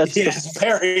 Very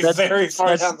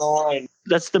far down the line.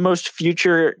 That's the most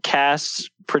future cast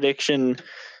prediction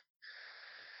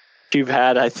you've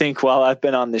had, I think, while I've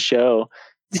been on the show.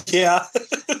 Yeah.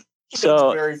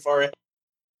 So very far.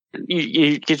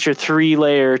 you get your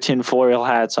 3-layer tinfoil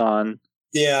hats on.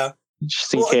 Yeah.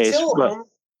 Just in case.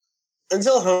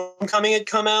 Until Homecoming had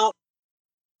come out,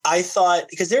 I thought,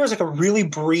 because there was like a really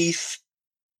brief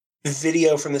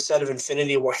video from the set of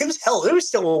Infinity War. It was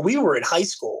still when we were in high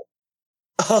school.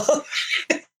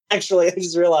 Actually, I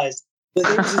just realized that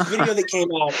there was this video that came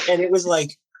out, and it was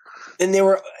like,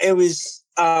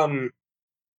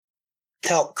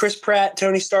 Chris Pratt,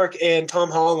 Tony Stark, and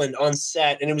Tom Holland on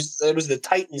set, and it was the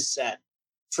Titans set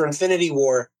for Infinity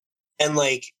War, and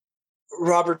like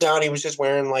Robert Downey was just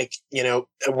wearing like, you know,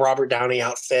 a Robert Downey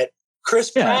outfit.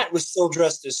 Chris Pratt was still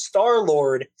dressed as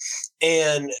Star-Lord,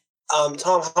 and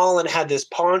Tom Holland had this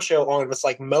poncho on with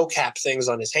like mocap things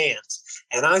on his hands,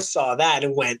 and I saw that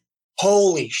and went,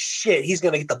 holy shit, he's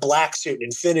going to get the black suit in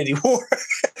Infinity War.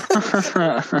 He's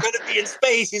going to be in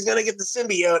space. He's going to get the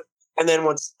symbiote. And then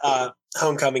once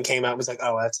Homecoming came out, it was like,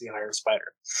 oh, that's the Iron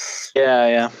Spider.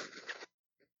 Yeah.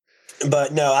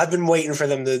 But no, I've been waiting for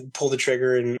them to pull the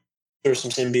trigger and throw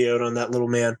some symbiote on that little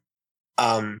man.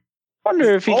 I wonder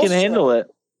if he can handle it.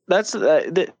 That's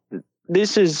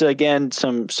this is, again,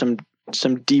 some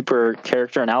deeper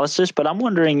character analysis, but I'm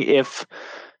wondering if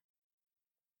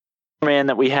Spider-Man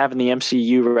that we have in the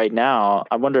MCU right now,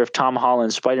 I wonder if Tom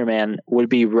Holland's Spider-Man would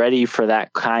be ready for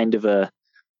that kind of a...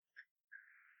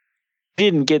 We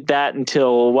didn't get that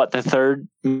until, the third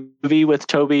movie with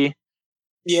Tobey?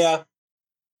 Yeah.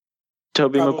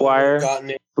 Tobey Maguire?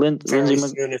 Lindsay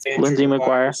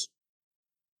Maguire?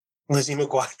 Lizzie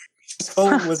McGuire. Just call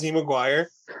him Lizzie McGuire.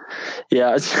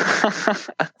 Yeah. It's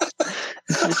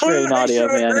very naughty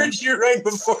of me. I heard you right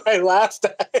before I laughed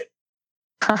at it.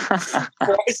 I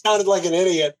sounded like an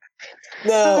idiot.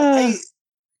 No,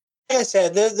 like I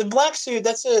said, the black suit,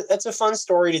 that's a fun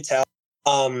story to tell.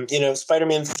 You know,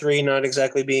 Spider-Man 3 not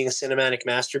exactly being a cinematic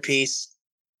masterpiece.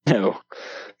 No.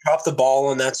 Dropped the ball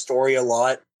on that story a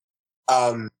lot.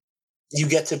 You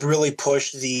get to really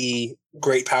push the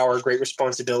great power, great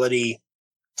responsibility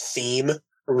theme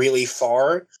really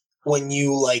far when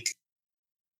you like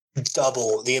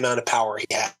double the amount of power he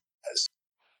has.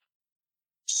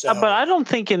 So, but I don't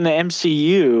think in the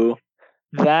MCU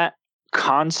that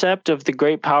concept of the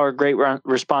great power, great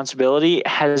responsibility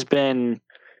has been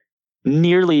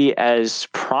nearly as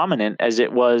prominent as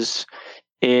it was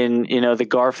in, you know, the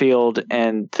Garfield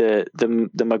and the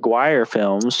Maguire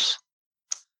films.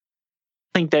 I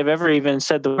think they've ever even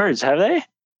said the words, have they?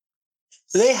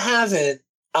 They haven't.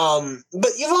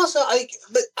 But you've also,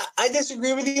 but I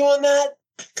disagree with you on that,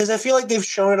 because I feel like they've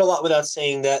shown it a lot without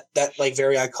saying that like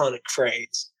very iconic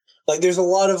phrase. Like there's a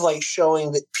lot of like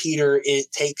showing that Peter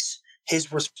takes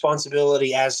his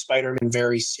responsibility as Spider-Man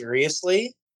very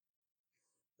seriously,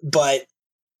 but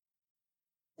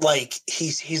like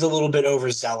he's a little bit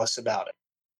overzealous about it.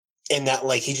 And that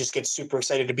like he just gets super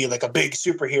excited to be like a big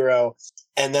superhero,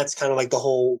 and that's kind of like the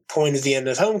whole point of the end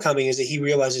of Homecoming is that he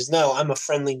realizes, no, I'm a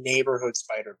friendly neighborhood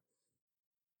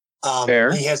Spider-Man.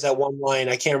 Fair. He has that one line,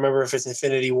 I can't remember if it's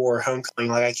Infinity War or Homecoming,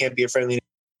 like I can't be a friendly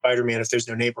Spider-Man if there's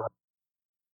no neighborhood.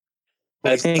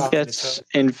 I think that's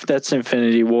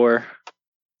Infinity War.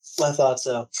 I thought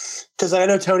so, because I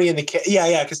know Tony and the Cape.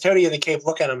 Yeah, because Tony and the Cape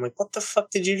look at him like, what the fuck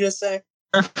did you just say?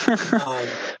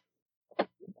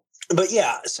 But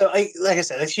yeah, so like I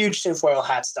said, a huge tinfoil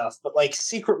hat stuff. But like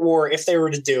Secret War, if they were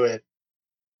to do it,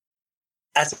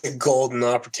 that's a golden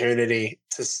opportunity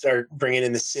to start bringing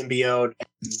in the symbiote,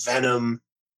 and Venom.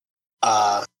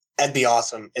 That'd be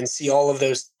awesome, and see all of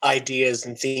those ideas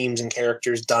and themes and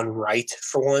characters done right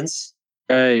for once.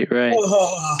 Right.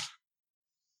 Oh,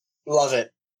 love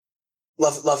it.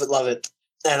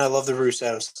 And I love the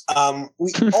Russos.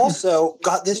 We also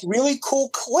got this really cool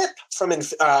clip from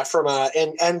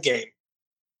Endgame.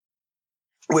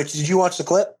 Which, did you watch the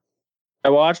clip? I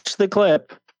watched the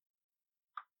clip.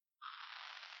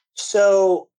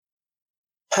 So,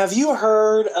 have you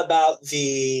heard about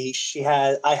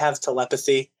I have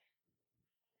telepathy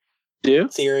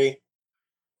theory?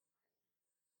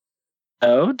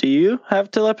 Oh, do you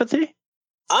have telepathy?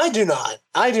 I do not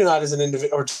as an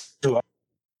individual. Or do I?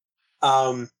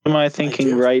 What am I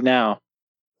thinking right now?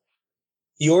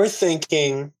 You're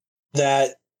thinking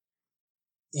that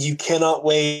you cannot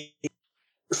wait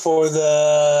for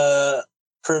the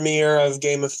premiere of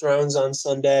Game of Thrones on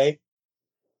Sunday,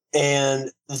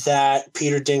 and that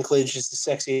Peter Dinklage is the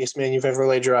sexiest man you've ever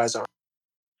laid your eyes on.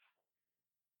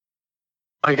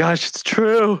 My gosh, it's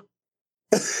true.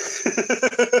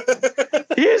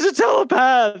 He is a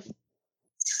telepath.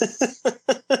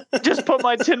 Just put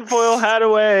my tinfoil hat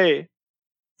away.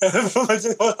 Put my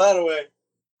tinfoil hat away.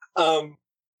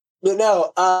 But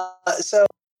no, so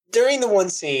during the one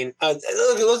scene,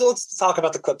 let's talk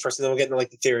about the clip first, and then we'll get into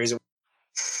like the theories.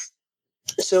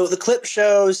 So the clip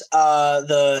shows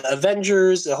the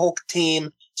Avengers, the Hulk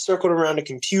team, circled around a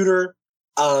computer.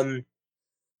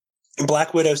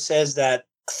 Black Widow says that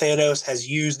Thanos has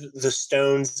used the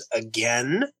stones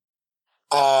again.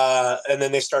 And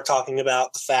then they start talking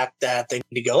about the fact that they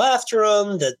need to go after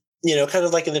him, that, kind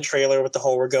of like in the trailer with the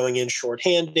whole we're going in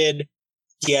shorthanded.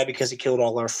 Yeah, because he killed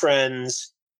all our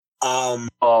friends. All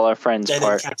our friends and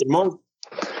part. Captain Marvel.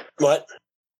 What?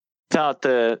 Without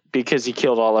the because he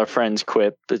killed all our friends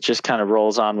quip, it just kind of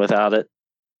rolls on without it.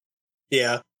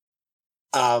 Yeah.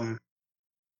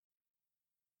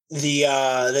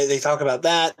 They talk about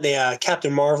that.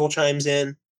 Captain Marvel chimes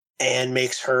in and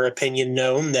makes her opinion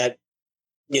known that,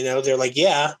 they're like,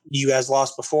 yeah, you guys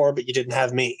lost before, but you didn't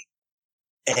have me.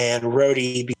 And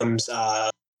Rhodey becomes,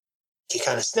 he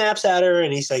kind of snaps at her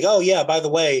and he's like, oh yeah, by the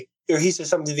way, or he says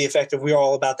something to the effect of, we're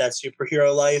all about that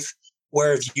superhero life.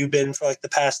 Where have you been for like the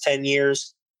past 10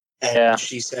 years? And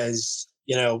she says,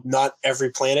 not every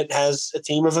planet has a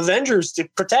team of Avengers to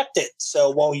protect it. So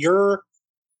while you're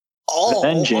all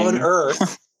on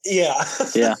Earth, yeah,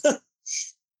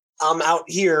 I'm out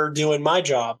here doing my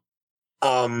job.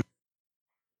 And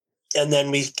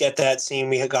then we get that scene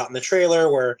we had got in the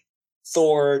trailer where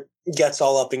Thor gets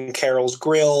all up in Carol's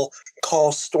grill,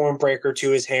 calls Stormbreaker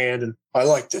to his hand, and I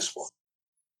like this one.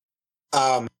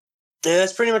 And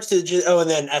that's pretty much and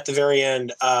then at the very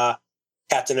end,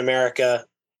 Captain America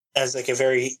has like a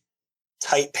very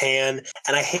tight pan.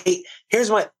 And here's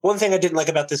one thing I didn't like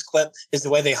about this clip is the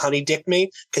way they honey dicked me.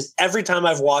 Because every time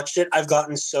I've watched it, I've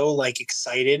gotten so like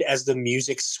excited as the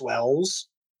music swells.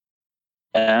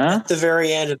 At the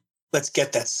very end, let's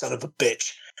get that son of a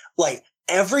bitch. Like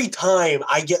every time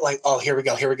I get like, oh, here we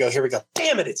go.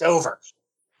 Damn it, it's over.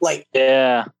 Like,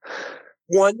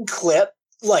 one clip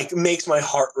like makes my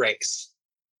heart race.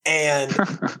 And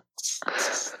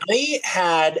I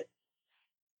had,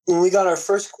 when we got our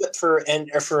first clip for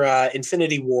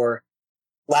Infinity War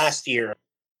last year,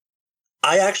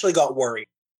 I actually got worried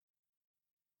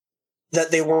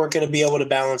that they weren't going to be able to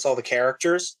balance all the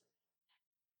characters,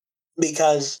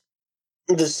 because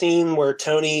the scene where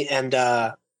Tony and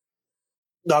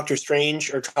Doctor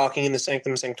Strange are talking in the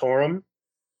Sanctum Sanctorum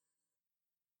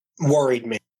worried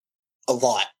me a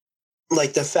lot.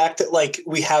 Like the fact that like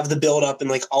we have the build up and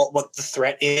like all what the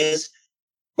threat is,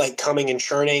 like coming and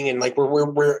churning, and like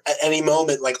we're at any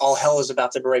moment like all hell is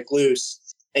about to break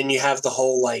loose, and you have the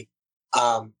whole like,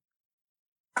 are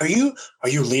you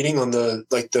leaning on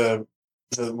the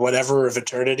whatever of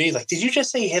eternity? Like, did you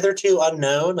just say hitherto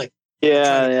unknown? Like,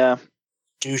 that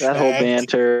whole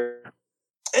banter.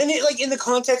 And it, like in the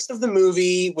context of the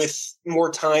movie, with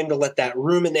more time to let that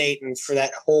ruminate and for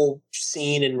that whole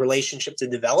scene and relationship to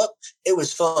develop, it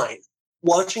was fine.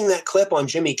 Watching that clip on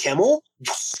Jimmy Kimmel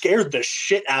scared the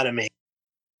shit out of me.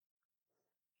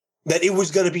 That it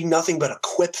was going to be nothing but a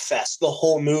quip fest the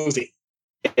whole movie.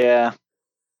 Yeah.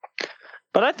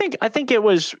 But I think it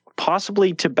was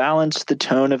possibly to balance the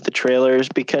tone of the trailers,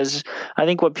 because I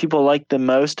think what people like the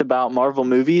most about Marvel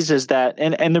movies is that,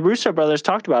 and the Russo brothers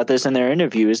talked about this in their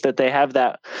interview, is that they have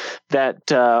that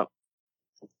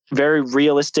very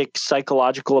realistic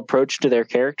psychological approach to their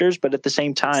characters, but at the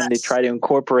same time they try to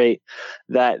incorporate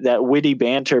that witty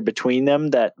banter between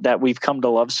them that we've come to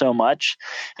love so much.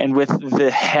 And with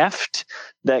the heft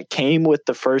that came with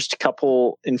the first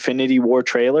couple Infinity War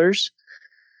trailers,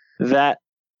 that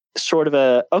sort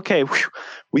of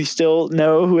we still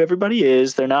know who everybody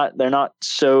is. They're not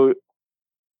so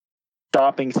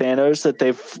stopping Thanos that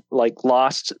they've like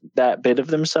lost that bit of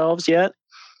themselves yet.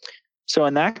 So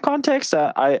in that context,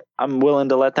 I'm willing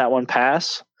to let that one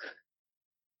pass.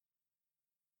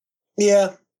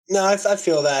 Yeah, no, I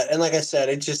feel that. And like I said,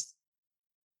 it just,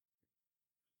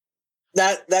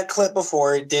 that clip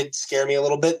before, it did scare me a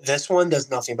little bit. This one does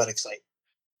nothing but excite.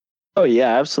 Oh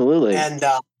yeah, absolutely. And,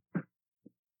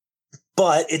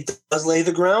 but it does lay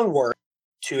the groundwork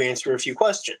to answer a few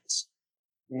questions.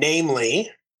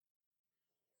 Namely,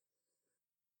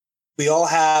 we all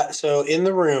have, so in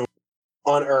the room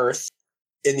on Earth,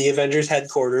 in the Avengers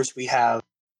headquarters, we have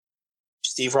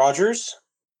Steve Rogers,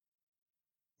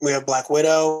 we have Black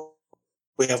Widow,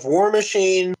 we have War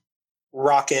Machine,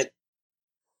 Rocket,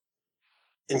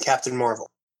 and Captain Marvel.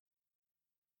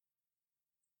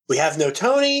 We have no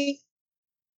Tony.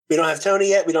 We don't have Tony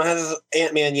yet. We don't have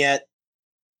Ant-Man yet.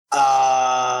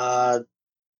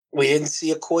 We didn't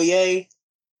see Okoye.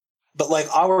 But like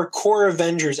our core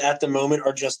Avengers at the moment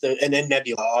are just and then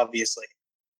Nebula, obviously.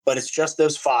 But it's just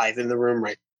those 5 in the room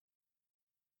right now.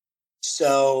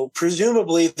 So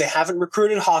presumably they haven't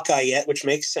recruited Hawkeye yet, which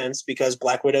makes sense because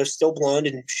Black Widow's still blonde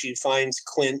and she finds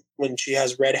Clint when she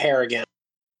has red hair again.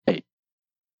 Hey.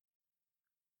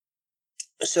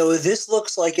 So this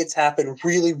looks like it's happened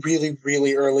really, really,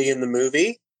 really early in the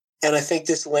movie. And I think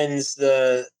this lends to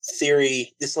the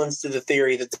theory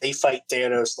that they fight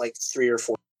Thanos like 3 or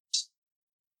 4 times.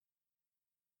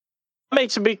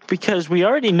 Makes a big, because we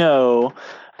already know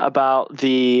about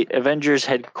the Avengers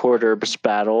headquarters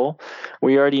battle.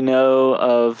 We already know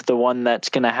of the one that's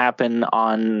going to happen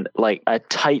on like a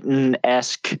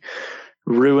Titan-esque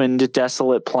ruined,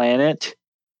 desolate planet.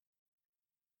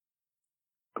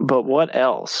 But what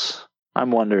else? I'm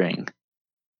wondering.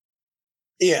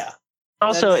 Yeah.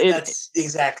 Also, that's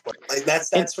exactly like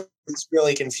that's what's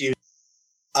really confusing.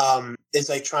 It's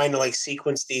like trying to like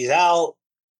sequence these out.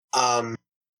 That's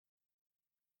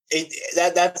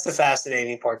the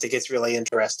fascinating part that gets really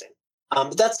interesting.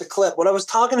 But that's the clip. What I was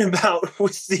talking about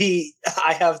with the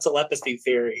I have telepathy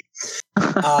theory.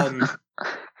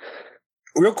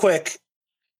 Real quick,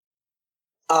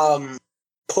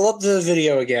 pull up the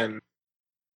video again.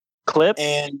 Clip?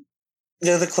 And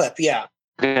the clip, yeah.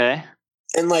 Okay.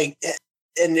 And like,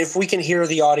 and if we can hear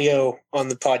the audio on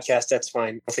the podcast, that's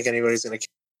fine. I don't think anybody's gonna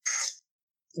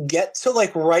get to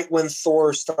like right when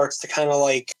Thor starts to kind of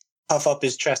like puff up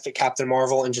his chest at Captain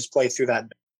Marvel and just play through that.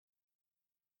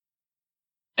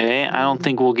 Okay, I don't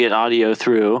think we'll get audio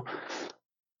through.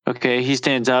 Okay, he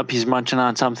stands up, he's munching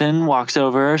on something, walks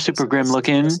over, super grim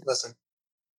looking. Listen.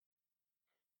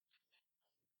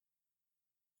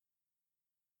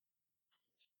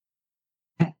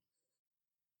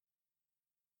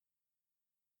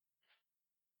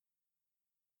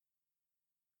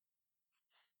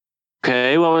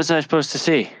 Okay, what was I supposed to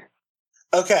see?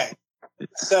 Okay,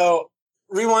 so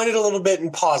rewind it a little bit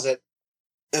and pause it.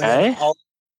 And then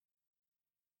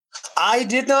I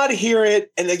did not hear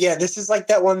it. And again, this is like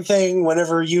that one thing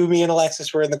whenever you, me, and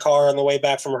Alexis were in the car on the way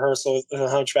back from rehearsal with the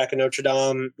Hunchback of Notre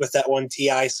Dame with that one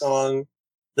T.I. song,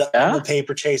 I'm a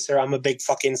paper chaser, I'm a big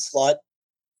fucking slut.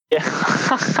 Yeah.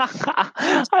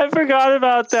 I forgot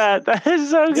about that. That is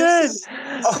so good.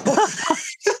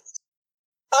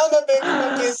 I'm a big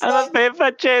fucking slut. I'm a paper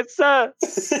chaser.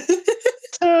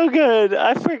 So good.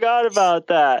 I forgot about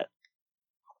that.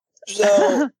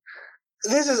 So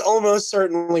this is almost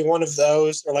certainly one of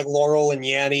those, or like Laurel and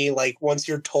Yanny, like once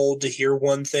you're told to hear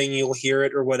one thing, you'll hear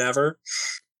it or whatever.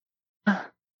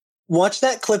 Watch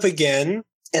that clip again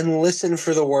and listen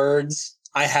for the words,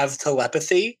 I have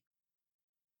telepathy.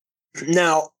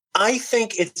 Now, I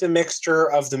think it's a mixture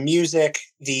of the music,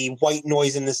 the white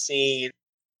noise in the scene,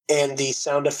 and the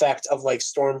sound effect of like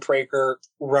Stormbreaker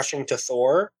rushing to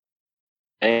Thor.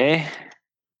 Hey.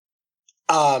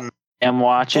 I'm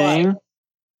watching.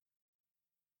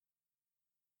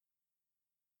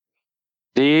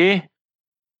 The here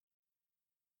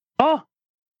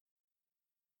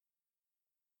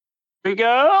we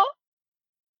go.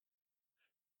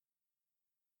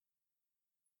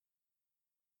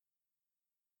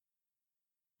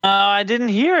 I didn't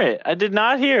hear it. I did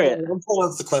not hear it. I'm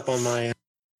pulling up the clip on my end.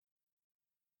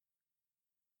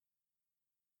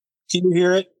 Can you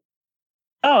hear it?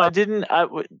 Oh, I didn't.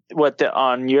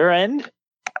 On your end?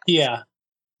 Yeah.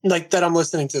 Like that I'm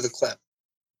listening to the clip.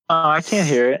 Oh, I can't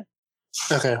hear it.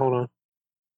 Okay, hold on.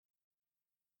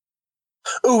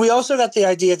 Oh, we also got the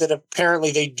idea that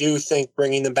apparently they do think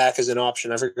bringing them back is an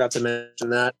option. I forgot to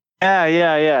mention that.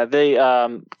 Yeah. They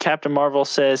Captain Marvel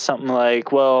says something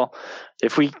like, "Well,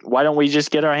 why don't we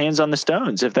just get our hands on the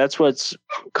stones? If that's what's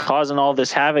causing all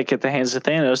this havoc at the hands of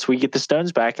Thanos, we get the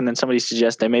stones back." And then somebody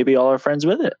suggests they may be all our friends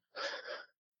with it,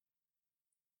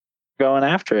 going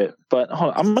after it. But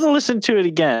hold on, I'm going to listen to it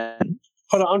again.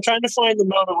 Hold on, I'm trying to find the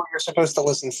moment where you're supposed to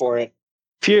listen for it.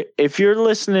 If you're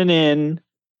listening in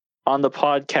on the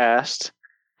podcast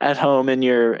at home in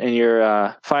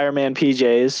your fireman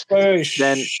PJs,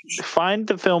 then find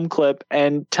the film clip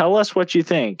and tell us what you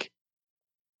think.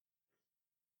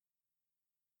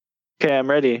 Okay, I'm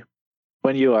ready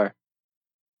when you are.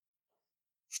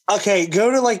 Okay, go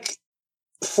to like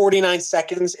 49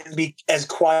 seconds and be as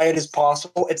quiet as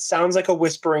possible. It sounds like a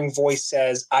whispering voice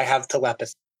says, I have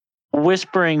telepathy.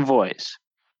 Whispering voice.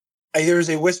 There's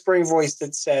a whispering voice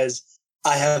that says,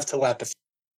 I have telepathy.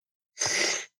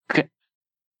 Okay.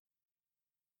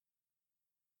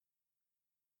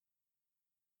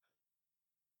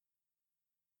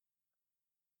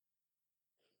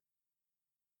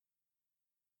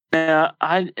 No.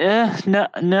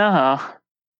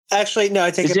 Actually, no,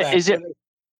 I take it back. Is it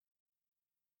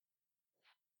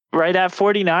right at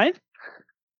 49?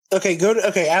 Okay,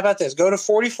 how about this? Go to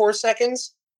 44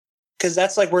 seconds, because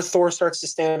that's like where Thor starts to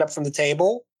stand up from the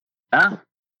table. Huh?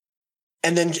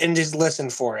 And just listen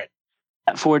for it.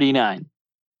 At 49.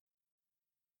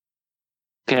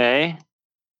 Okay.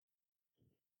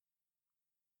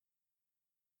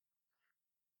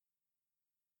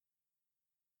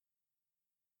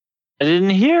 I didn't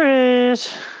hear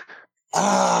it.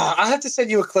 I have to send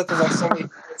you a clip of like somebody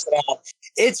puts it out.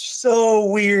 It's so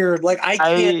weird. Like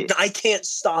I can't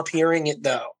stop hearing it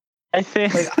though. I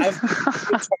think Like I've been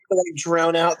trying to like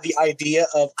drown out the idea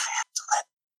of I have to let,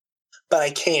 but I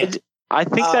can't. I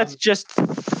think that's just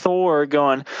Thor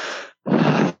going.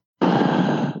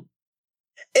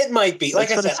 It might be. Like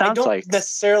That's I what it said, I sounds don't like.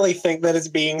 necessarily think that it's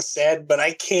being said, but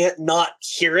I can't not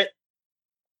hear it.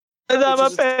 I'm a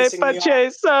Which is pissing paper me off.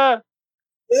 chaser.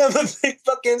 I'm a big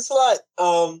fucking slut.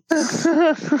 So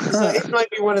it might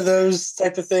be one of those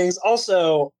type of things.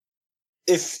 Also,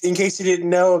 if in case you didn't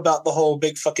know about the whole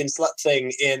big fucking slut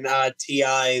thing in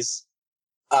T.I.'s,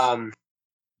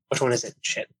 which one is it?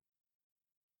 Shit,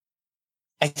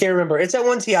 I can't remember. It's that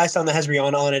one T.I. song that has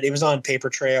Rihanna on it. It was on Paper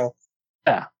Trail.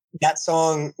 Yeah. That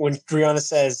song when Rihanna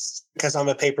says, "Because I'm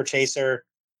a paper chaser,"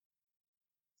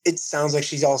 it sounds like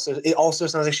she's also. It also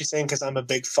sounds like she's saying, "Because I'm a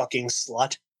big fucking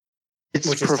slut." It's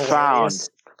Which is profound. hilarious.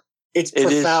 It's It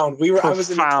is profound. I was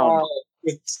in the profound. car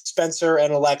with Spencer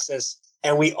and Alexis,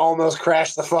 and we almost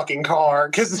crashed the fucking car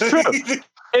because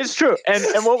It's true.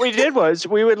 And what we did was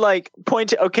we would like point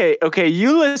to, okay,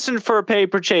 you listen for a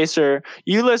paper chaser,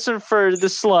 you listen for the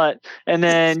slut, and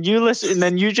then you listen, and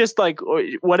then you just like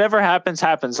whatever happens.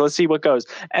 Let's see what goes.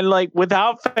 And like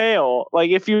without fail,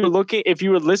 like if you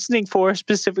were listening for a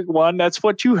specific one, that's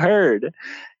what you heard.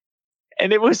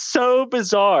 And it was so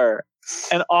bizarre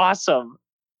and awesome.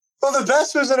 Well, the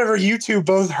best was whenever you two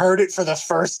both heard it for the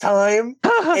first time,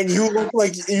 and you looked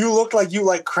like you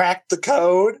like cracked the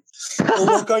code. The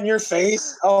look on your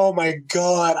face. Oh my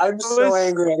god! I'm so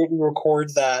angry I didn't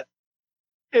record that.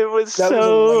 It was that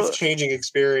so was a life-changing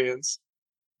experience.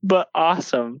 But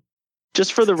awesome.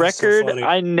 Just for the That's so record, funny.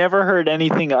 I never heard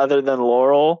anything other than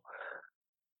Laurel.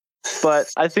 But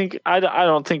I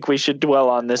don't think we should dwell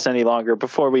on this any longer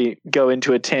before we go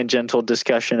into a tangential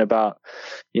discussion about,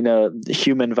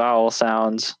 human vowel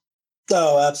sounds.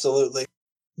 Oh, absolutely.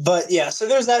 But yeah, so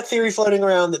there's that theory floating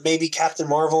around that maybe Captain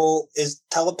Marvel is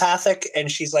telepathic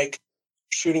and she's like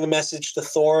shooting a message to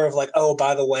Thor of like, oh,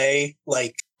 by the way,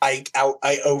 like I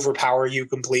overpower you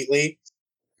completely.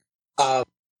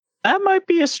 That might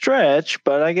be a stretch,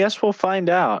 but I guess we'll find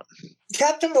out.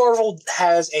 Captain Marvel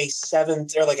has a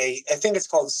seventh, or like I think it's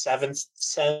called seventh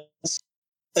sense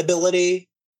ability,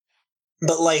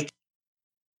 but like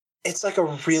it's like a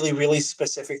really, really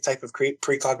specific type of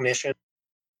precognition.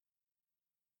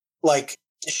 Like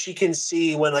she can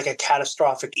see when like a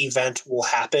catastrophic event will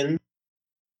happen,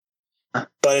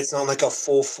 but it's not like a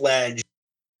full-fledged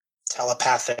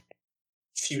telepathic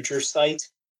future sight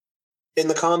in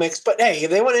the comics. But hey,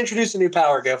 if they want to introduce a new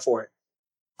power, go for it.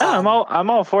 I'm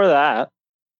all for that.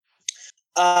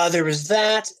 There was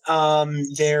that.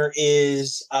 There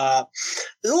is there's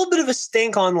a little bit of a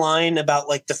stink online about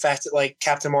like the fact that like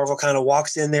Captain Marvel kind of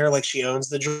walks in there like she owns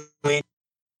the joint.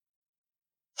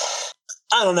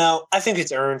 I don't know. I think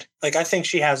it's earned. Like I think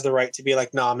she has the right to be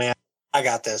like, nah, man, I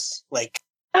got this. Like,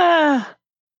 I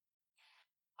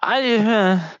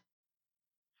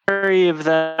worry of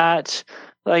that.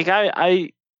 Like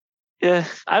I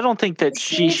don't think that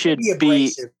she should be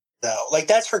abrasive, though. Like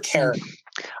that's her character.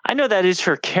 I know that is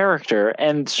her character,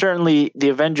 and certainly the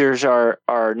Avengers are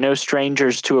no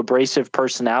strangers to abrasive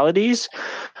personalities.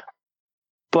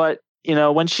 But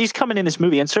when she's coming in this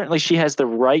movie, and certainly she has the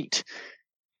right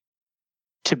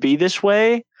to be this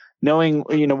way, knowing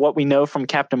what we know from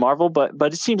Captain Marvel. But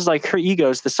it seems like her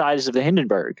ego is the size of the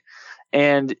Hindenburg,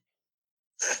 and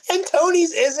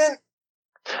Tony's isn't.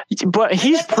 But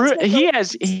he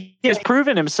has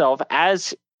proven himself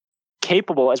as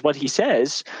capable as what he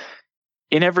says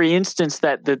in every instance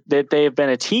that they have been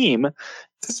a team.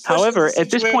 Especially however, at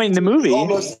this point in the movie, he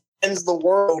almost ends the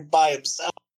world by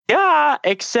himself. Yeah,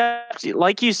 except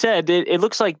like you said, it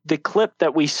looks like the clip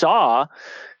that we saw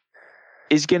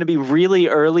is going to be really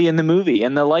early in the movie,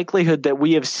 and the likelihood that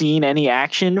we have seen any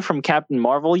action from Captain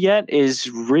Marvel yet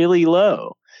is really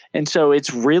low. And so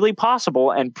it's really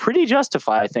possible and pretty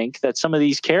justified, I think, that some of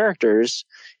these characters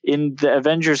in the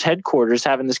Avengers headquarters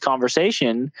having this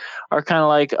conversation are kind of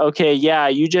like, okay, yeah,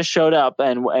 you just showed up,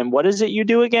 and what is it you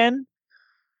do again?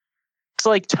 It's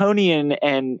like Tony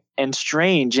and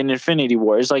Strange in Infinity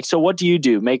War. It's like, so what do you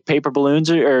do? Make paper balloons,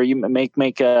 or you make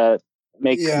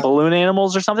balloon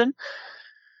animals or something?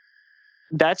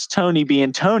 That's Tony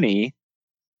being Tony,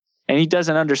 and he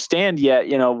doesn't understand yet,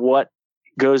 what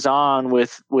goes on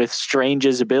with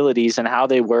Strange's abilities and how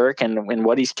they work and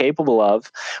what he's capable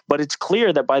of. But it's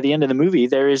clear that by the end of the movie,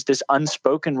 there is this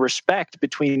unspoken respect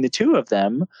between the two of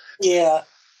them. Yeah.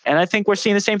 And I think we're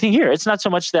seeing the same thing here. It's not so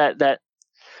much that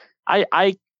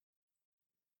I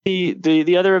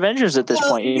the other Avengers at this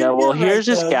point, here's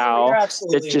this gal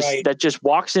that just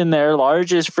walks in there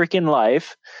large as freaking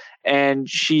life, and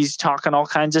she's talking all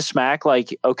kinds of smack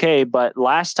like, okay, but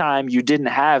last time you didn't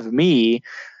have me.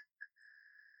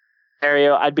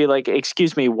 Scenario, I'd be like,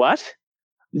 excuse me, what?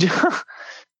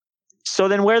 So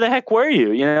then where the heck were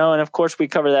you? And of course we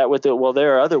cover that with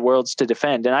there are other worlds to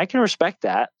defend, and I can respect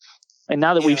that. And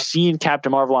now that we've seen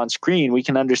Captain Marvel on screen, we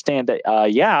can understand that,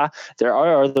 there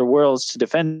are other worlds to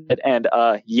defend it. And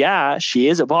she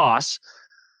is a boss.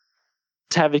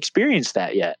 To have experienced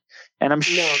that yet. And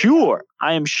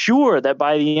I am sure that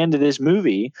by the end of this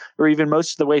movie, or even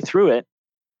most of the way through it,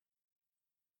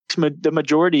 the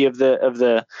majority of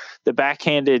the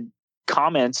backhanded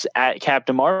comments at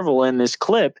Captain Marvel in this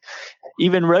clip,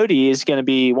 even Rhodey is going to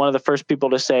be one of the first people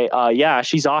to say,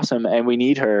 she's awesome and we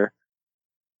need her.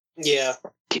 Yeah.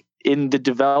 In the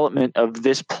development of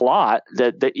this plot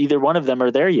that either one of them are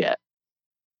there yet.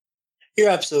 You're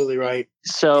absolutely right.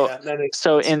 So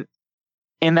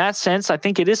in that sense, I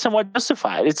think it is somewhat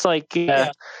justified. It's like came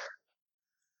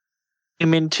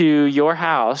into your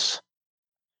house,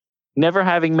 never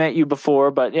having met you before,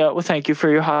 but thank you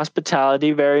for your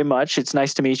hospitality very much. It's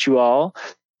nice to meet you all.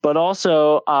 But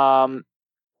also,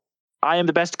 I am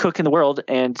the best cook in the world,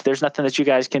 and there's nothing that you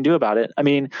guys can do about it. I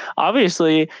mean,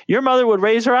 obviously, your mother would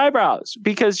raise her eyebrows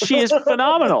because she is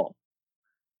phenomenal.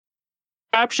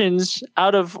 Options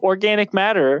out of organic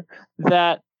matter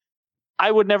that I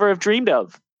would never have dreamed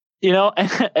of,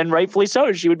 and rightfully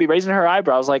so. She would be raising her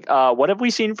eyebrows like, what have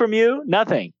we seen from you?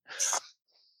 Nothing.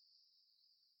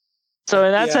 So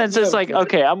in that sense, it's like,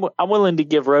 okay, I'm willing to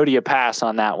give Rhodey a pass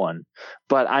on that one,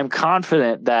 but I'm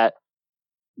confident that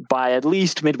by at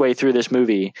least midway through this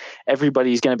movie,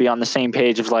 everybody's going to be on the same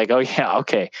page of like, oh yeah,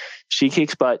 okay, she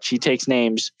kicks butt, she takes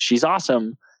names, she's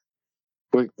awesome.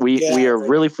 We are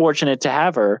really fortunate to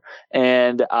have her,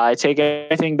 and I take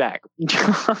everything back.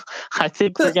 I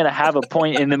think we're going to have a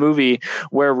point in the movie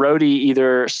where Rhodey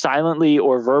either silently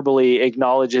or verbally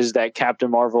acknowledges that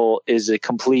Captain Marvel is a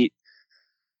complete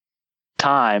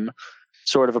time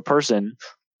sort of a person.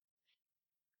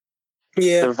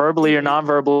 Yeah. So verbally or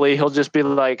non-verbally, he'll just be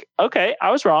like, okay,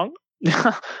 I was wrong.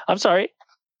 I'm sorry.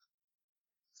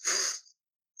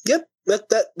 Yep.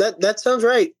 That sounds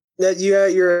right.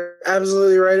 You're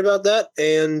absolutely right about that.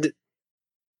 And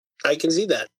I can see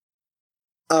that.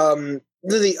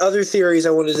 The other theories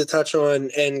I wanted to touch on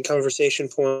and conversation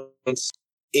points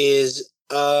is,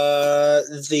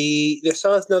 there's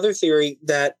another theory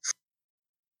that,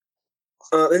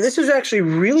 and this was actually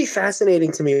really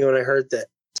fascinating to me when I heard that.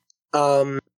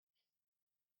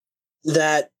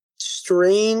 That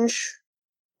Strange,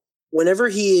 whenever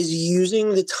he is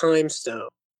using the Time Stone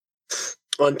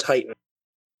on Titan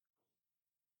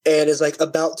and is like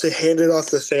about to hand it off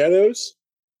to Thanos,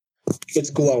 it's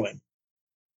glowing.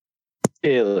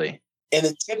 Really? And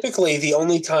then typically the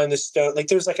only time the stone, like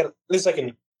there's like a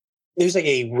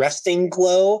resting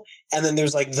glow, and then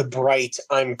there's like the bright,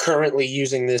 I'm currently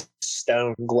using this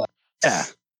stone glow. Yeah.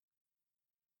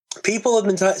 People have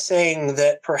been saying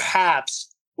that perhaps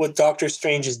what Doctor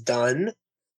Strange has done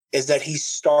is that he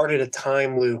started a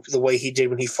time loop the way he did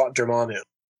when he fought Dormammu.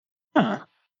 Huh.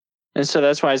 And so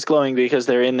that's why it's glowing, because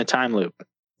they're in the time loop.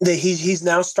 He's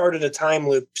now started a time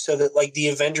loop so that like the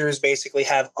Avengers basically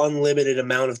have unlimited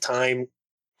amount of time,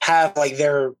 have like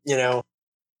their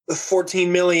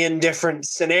 14 million different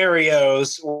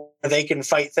scenarios where they can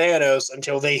fight Thanos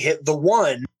until they hit the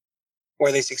one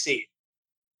where they succeed.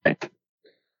 Right.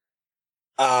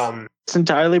 It's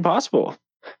entirely possible.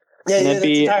 Yeah,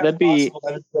 that'd be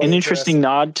really an interesting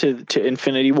nod to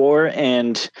Infinity War,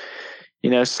 and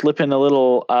slip in a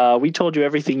little we told you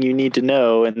everything you need to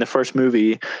know in the first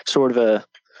movie, sort of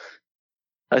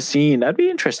a scene. That'd be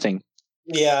interesting.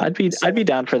 Yeah. I'd be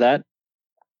down for that.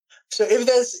 So if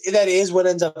that is what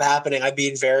ends up happening, I'd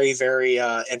be very, very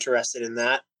interested in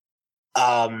that.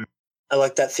 I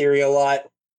like that theory a lot.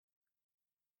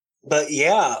 But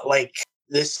yeah, like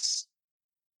there's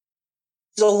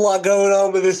a lot going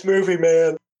on with this movie,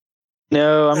 man.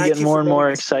 No, I'm getting more and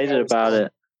more excited about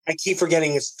it. I keep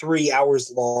forgetting it's 3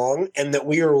 hours long and that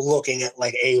we are looking at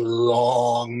like a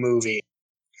long movie.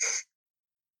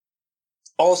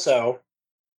 Also,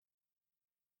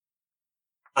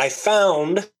 I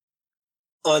found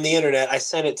on the internet, I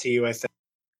sent it to you, I think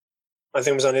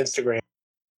it was on Instagram,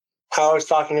 how I was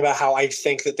talking about how I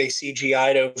think that they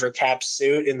CGI'd over Cap's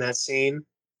suit in that scene.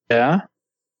 Yeah?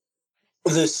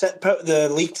 the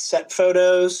leaked set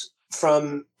photos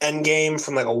from Endgame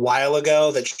from like a while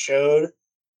ago that showed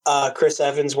Chris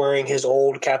Evans wearing his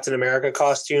old Captain America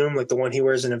costume, like the one he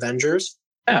wears in Avengers.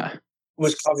 Yeah.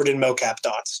 Was covered in mocap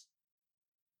dots.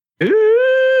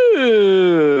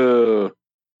 Ooh.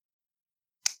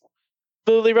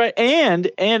 Absolutely right.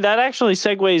 And that actually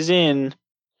segues in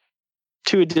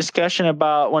to a discussion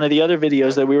about one of the other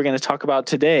videos that we were going to talk about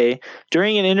today.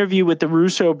 During an interview with the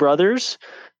Russo brothers,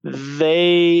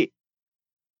 they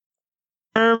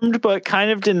confirmed but kind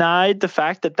of denied the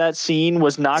fact that scene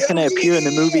was not going to appear in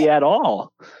the movie at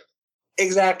all.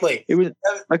 Exactly. It was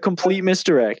a complete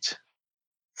misdirect.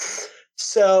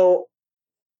 So,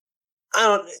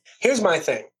 here's my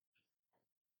thing.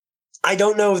 I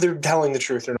don't know if they're telling the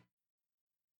truth or not.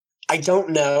 I don't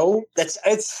know.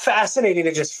 It's fascinating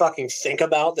to just fucking think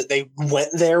about that they went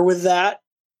there with that.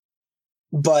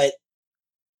 But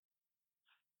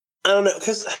I don't know,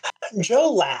 because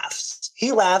Joe laughs.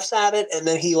 He laughs at it, and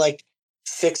then he like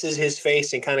fixes his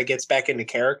face and kind of gets back into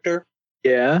character.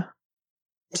 Yeah.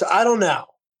 So I don't know,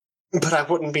 but I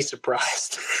wouldn't be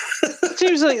surprised.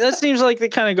 That seems like the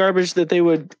kind of garbage that they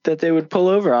would pull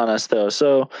over on us, though.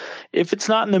 So if it's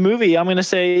not in the movie, I'm going to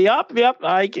say, yep.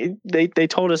 They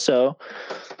told us so.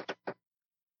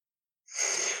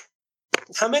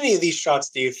 How many of these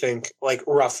shots do you think, like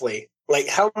roughly, like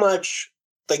how much,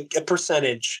 like a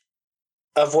percentage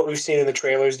of what we've seen in the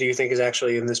trailers do you think is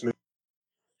actually in this movie?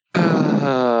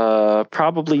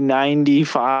 Probably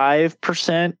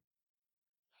 95%.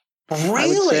 Really? I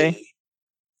would say.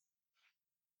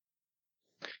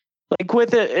 Like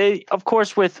with it, of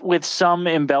course, with some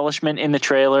embellishment in the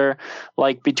trailer,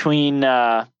 like between,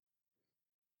 like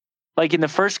in the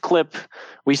first clip,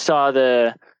 we saw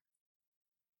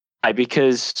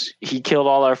because he killed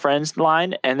all our friends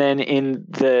line, and then in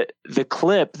the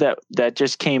clip that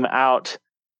just came out,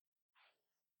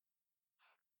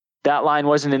 that line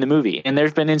wasn't in the movie. And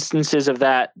there's been instances of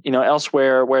that,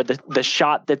 elsewhere where the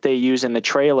shot that they use in the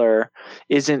trailer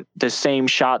isn't the same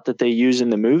shot that they use in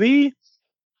the movie.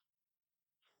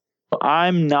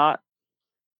 I'm not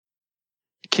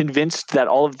convinced that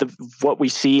all of what we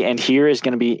see and hear is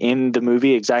going to be in the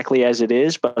movie exactly as it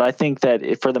is, but I think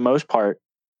that for the most part,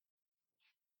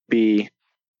 be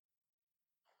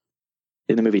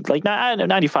in the movie. Like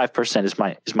 95% is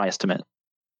my estimate.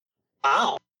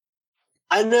 Wow.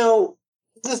 I know,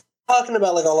 just talking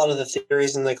about like a lot of the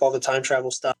theories and like all the time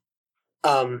travel stuff,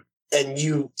 and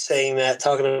you saying that,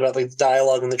 talking about like the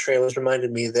dialogue in the trailers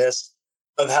reminded me of this.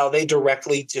 Of how they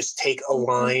directly just take a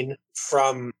line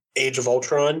from Age of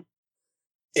Ultron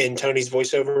in Tony's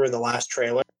voiceover in the last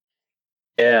trailer.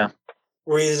 Yeah.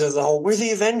 Where he says we're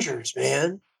the Avengers,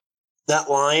 man. That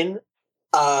line,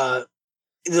 the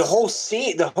whole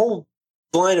scene, the whole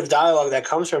line of dialogue that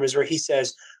comes from is where he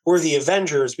says, we're the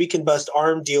Avengers, we can bust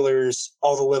arm dealers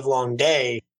all the live long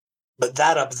day. But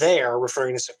that up there,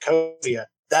 referring to Sokovia,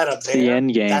 that up there, the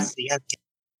end game. That's the end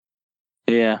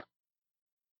game. Yeah.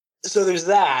 So there's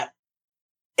that,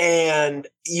 and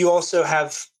you also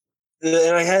have,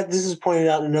 and this is pointed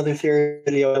out in another theory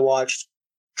video I watched,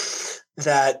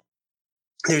 that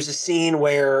there's a scene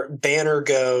where Banner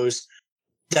goes,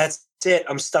 "That's it,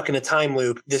 I'm stuck in a time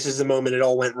loop. This is the moment it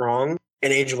all went wrong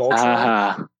in Age of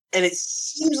Ultron." And it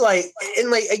seems like,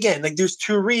 and like again, like there's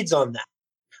two reads on that.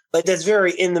 Like that's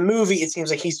very in the movie. It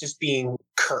seems like he's just being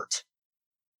curt.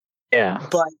 Yeah,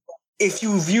 but if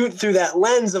you view it through that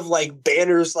lens of like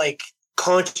Banner's like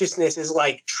consciousness is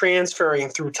like transferring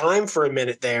through time for a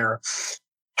minute there,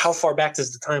 how far back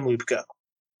does the time loop go?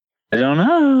 I don't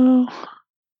know.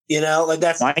 Like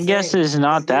that's my guess is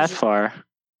not that far.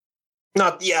 I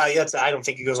don't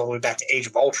think it goes all the way back to Age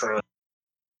of Ultron,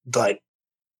 but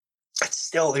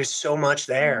still, there's so much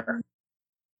there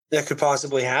that could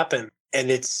possibly happen,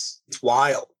 and it's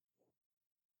wild.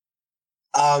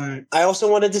 I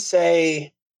also wanted to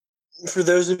say, for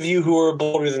those of you who are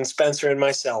bolder than Spencer and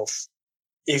myself,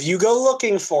 if you go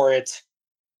looking for it,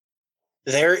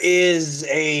 there is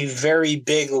a very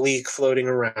big leak floating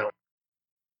around.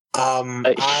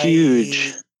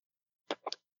 Huge.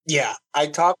 I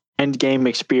talked. Endgame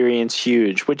experience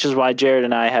huge, which is why Jared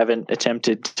and I haven't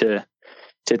attempted to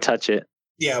touch it.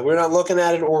 Yeah, we're not looking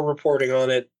at it or reporting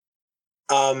on it.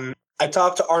 I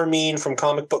talked to Armin from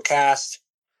Comic Book Cast.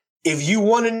 If you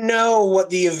want to know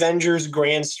what the Avengers'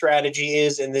 grand strategy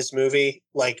is in this movie,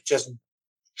 like just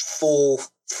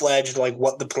full-fledged, like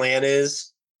what the plan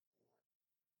is,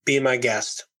 be my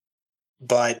guest.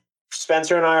 But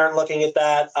Spencer and I aren't looking at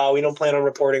that. We don't plan on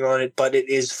reporting on it, but it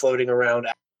is floating around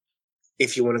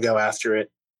if you want to go after it.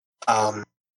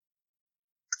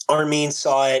 Armin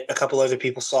saw it, a couple other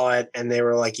people saw it, and they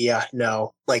were like, "Yeah,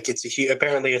 no, like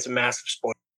apparently it's a massive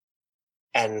spoiler."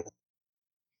 And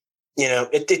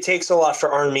it takes a lot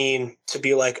for Armin to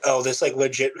be like, "Oh, this like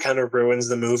legit kind of ruins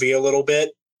the movie a little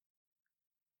bit."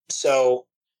 So,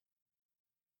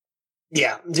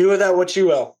 yeah, do with that what you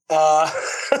will.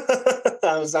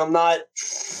 I'm not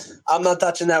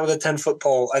touching that with a 10-foot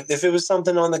pole. If it was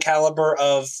something on the caliber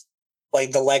of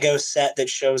like the Lego set that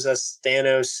shows us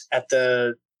Thanos at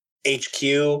the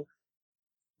HQ,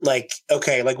 like,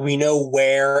 okay, like we know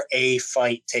where a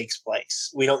fight takes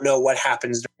place. We don't know what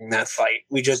happens during that fight.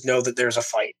 We just know that there's a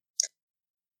fight.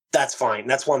 That's fine.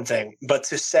 That's one thing. But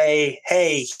to say,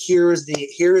 hey, here's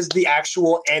the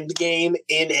actual end game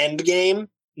in Endgame,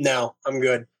 no, I'm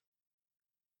good.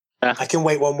 I can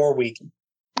wait one more week.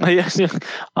 Yes,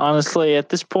 honestly, at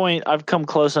this point, I've come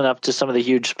close enough to some of the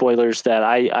huge spoilers that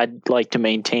I'd like to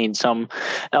maintain some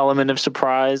element of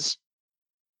surprise.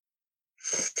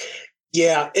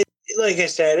 Yeah, like I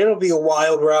said, it'll be a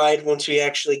wild ride once we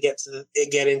actually get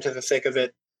into the thick of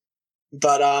it.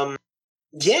 But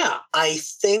yeah, I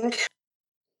think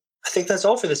that's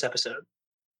all for this episode.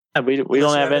 We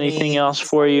don't have anything else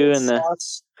for you in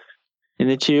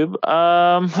the tube.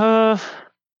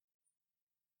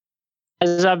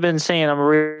 As I've been saying, I'm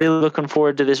really looking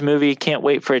forward to this movie. Can't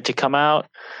wait for it to come out.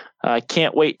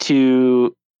 Can't wait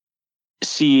to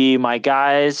see my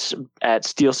guys at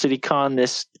Steel City Con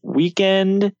this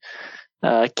weekend.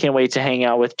 Can't wait to hang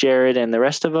out with Jared and the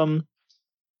rest of them.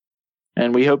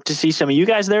 And we hope to see some of you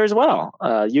guys there as well.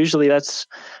 Usually that's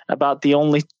about the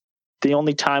only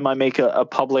time I make a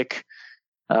public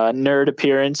nerd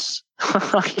appearance,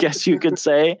 I guess you could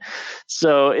say.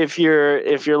 So if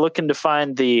you're looking to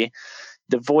find the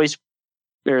voice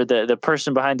or the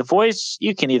person behind the voice,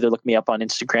 you can either look me up on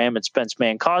Instagram at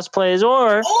SpenceMan Cosplays,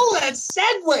 or that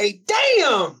segue,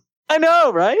 damn! I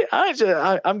know, right?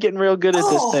 I'm getting real good at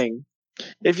this thing.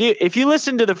 If you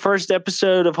listen to the first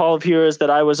episode of Hall of Heroes that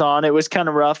I was on, it was kind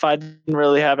of rough. I didn't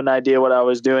really have an idea what I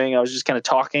was doing. I was just kind of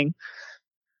talking.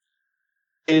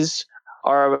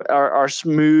 Are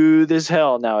smooth as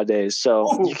hell nowadays,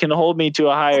 so you can hold me to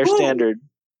a higher standard.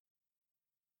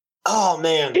 Oh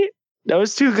man. That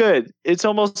was too good. It's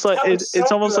almost like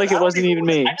it's almost like it wasn't even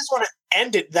me. I just want to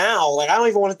end it now. Like I don't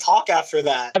even want to talk after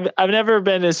that. I've never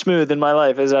been as smooth in my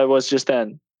life as I was just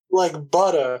then. Like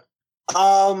butter.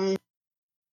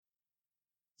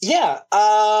 Yeah.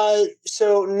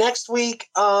 So next week,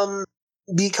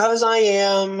 because I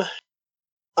am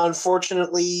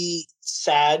unfortunately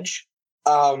Sag,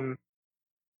 I'm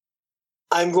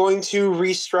going to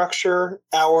restructure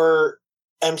our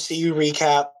MCU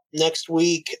recap. Next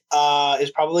week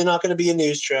is probably not going to be a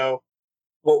news show.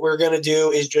 What we're going to do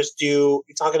is just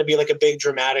it's not going to be like a big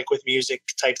dramatic with music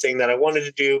type thing that I wanted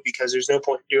to do, because there's no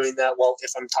point in doing that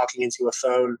if I'm talking into a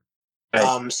phone.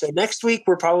 Right. So next week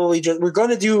we're probably we're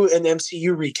going to do an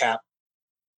MCU recap.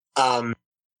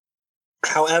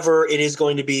 However, it is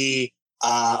going to be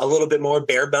a little bit more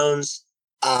bare bones.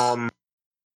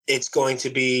 It's going to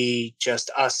be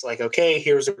just us like, okay,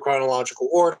 here's a chronological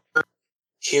order.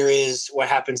 Here is what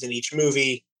happens in each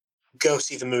movie. Go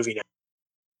see the movie now.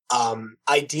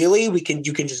 Ideally, you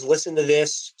can just listen to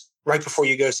this right before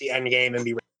you go see Endgame and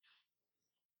be ready.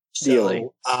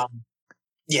 So,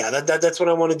 yeah, that's what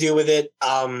I want to do with it.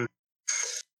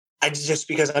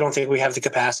 Because I don't think we have the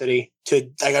capacity to.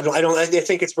 I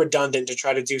think it's redundant to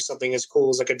try to do something as cool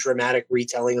as like a dramatic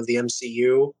retelling of the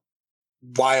MCU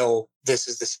while this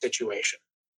is the situation.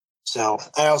 So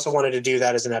I also wanted to do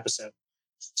that as an episode.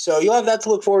 So you'll have that to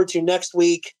look forward to next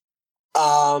week.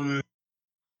 And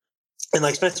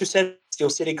like Spencer said,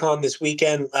 Steel City Con this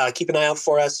weekend. Keep an eye out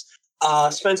for us.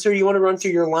 Spencer, you want to run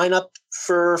through your lineup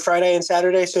for Friday and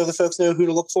Saturday so the folks know who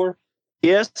to look for?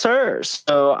 Yes, sir.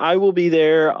 So I will be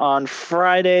there on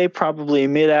Friday, probably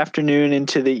mid-afternoon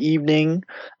into the evening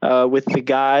with the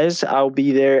guys. I'll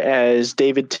be there as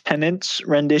David Tennant's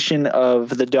rendition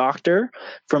of the Doctor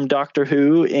from Doctor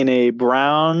Who in a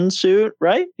brown suit,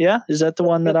 right? Yeah? Is that the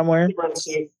one that I'm wearing? Brown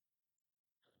suit.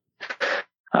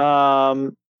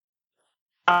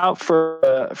 Out for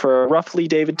a roughly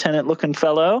David Tennant looking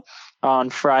fellow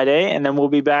on Friday, and then we'll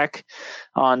be back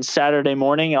on Saturday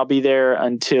morning. I'll be there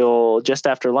until just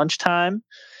after lunchtime,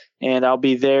 and I'll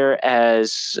be there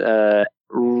as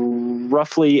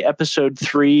roughly episode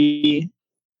 3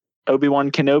 Obi-Wan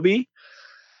Kenobi.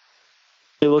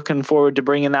 Looking forward to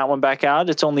bringing that one back out.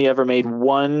 It's only ever made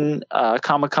one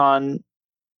Comic-Con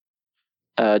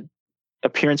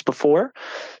appearance before.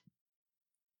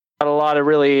 Got a lot of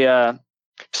really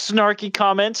snarky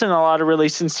comments and a lot of really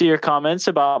sincere comments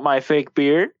about my fake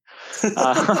beard.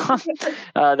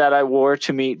 that I wore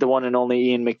to meet the one and only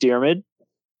Ian McDiarmid.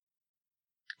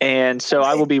 And so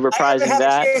I will be reprising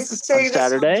that on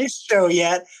Saturday. On show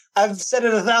yet? I've said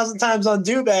it 1,000 times on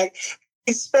Dewback.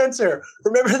 Hey Spencer,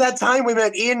 remember that time we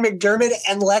met Ian McDiarmid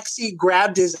and Lexi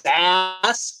grabbed his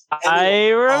ass? I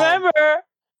remember.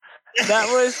 That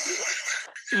was.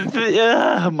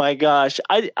 Oh my gosh!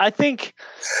 I think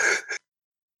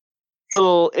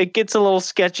it gets a little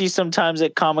sketchy sometimes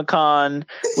at Comic-Con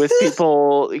with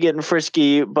people getting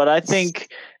frisky, but I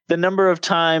think the number of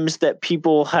times that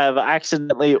people have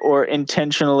accidentally or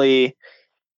intentionally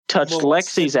touched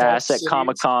Lexi's ass at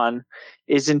Comic-Con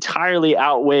is entirely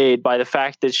outweighed by the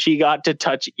fact that she got to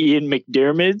touch Ian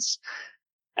McDiarmid's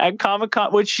at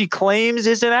Comic-Con, which she claims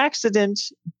is an accident,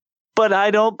 but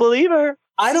I don't believe her.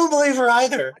 I don't believe her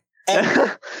either.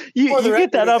 You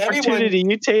get that opportunity,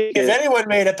 you take it. If anyone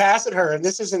made a pass at her, and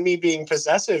this isn't me being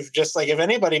possessive, just like if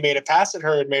anybody made a pass at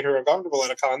her and made her uncomfortable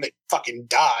at a con, they'd fucking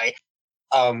die.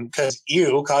 Because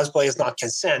cosplay is not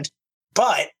consent.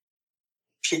 But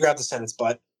she grabbed the Senate's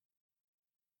butt.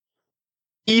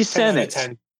 The Senate.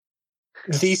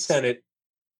 The Senate.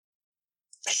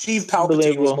 Sheev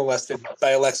Palpatine was molested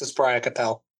by Alexis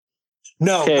Bryah-Capel.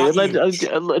 No,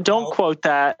 don't quote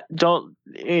that. Don't.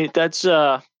 That's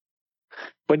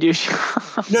when you.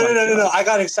 No. I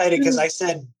got excited because I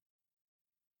said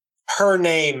her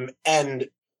name, and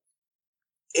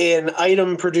an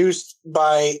item produced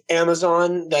by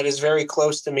Amazon that is very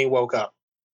close to me woke up.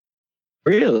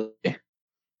 Really?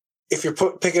 If you're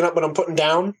picking up what I'm putting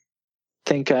down,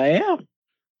 think I am.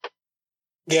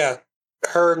 Yeah,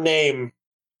 her name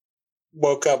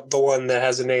woke up. The one that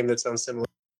has a name that sounds similar.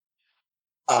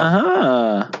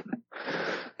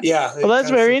 Yeah. Well, that's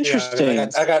very interesting.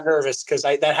 I got nervous because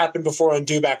that happened before on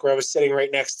Dewback, where I was sitting right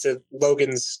next to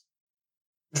Logan's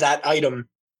that item,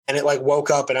 and it like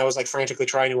woke up, and I was like frantically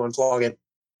trying to unplug it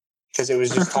because it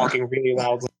was just talking really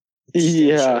loudly.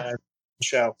 Yeah.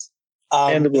 Show.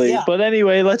 But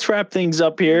anyway, let's wrap things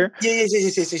up here. Yes.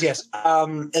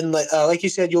 And like you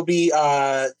said, you'll be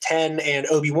 10 and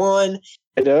Obi-Wan.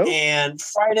 Hello. And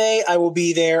Friday, I will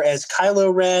be there as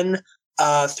Kylo Ren.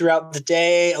 Throughout the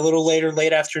day, a little later,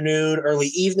 late afternoon, early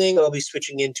evening, I'll be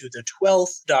switching into the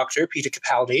 12th Doctor, Peter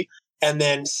Capaldi. And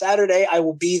then Saturday, I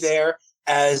will be there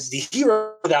as the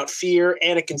hero without fear,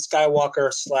 Anakin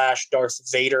Skywalker /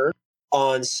 Darth Vader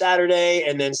on Saturday.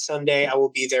 And then Sunday, I will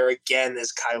be there again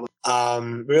as Kylo.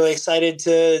 Really excited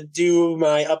to do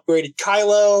my upgraded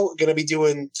Kylo. Going to be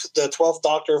doing the 12th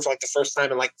Doctor for like the first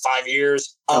time in like 5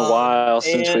 years. A while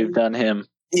since we've done him.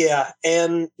 Yeah.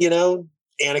 And,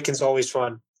 Anakin's always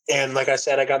fun. And like I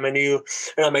said, I got my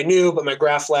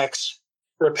Graflex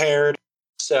repaired.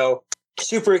 So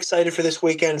super excited for this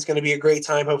weekend. It's going to be a great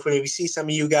time. Hopefully we see some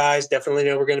of you guys. Definitely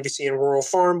know we're going to be seeing Rural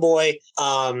Farm Boy.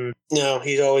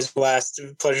 He's always a blast.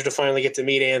 Pleasure to finally get to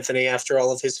meet Anthony after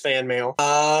all of his fan mail.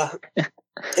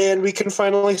 And we can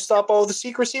finally stop all the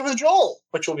secrecy with Joel,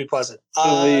 which will be pleasant.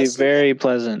 It'll be very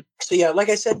pleasant. So yeah, like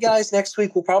I said, guys, next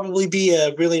week will probably be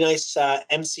a really nice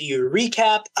MCU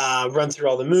recap, run through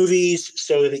all the movies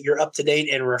so that you're up to date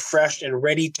and refreshed and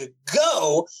ready to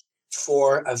go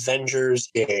for Avengers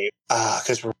Day.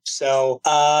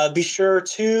 Be sure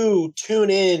to tune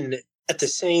in at the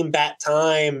same bat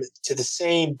time to the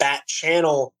same bat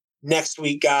channel next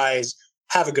week, guys.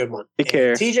 Have a good one. Take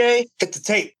care. TJ, hit the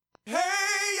tape. Hey,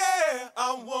 yeah,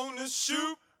 I wanna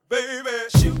shoot, baby,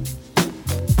 shoot.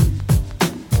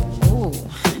 Ooh,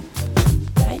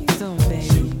 how you doing,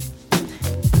 baby?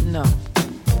 No,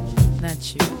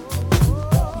 not you.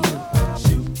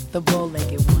 You, the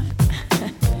bow-legged one.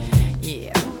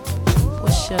 Yeah.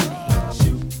 What's your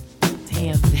name?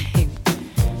 Damn, baby,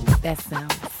 that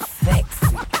sounds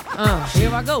sexy.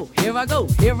 Here I go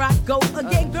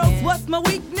again, girls. What's my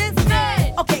weakness?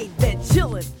 Okay, then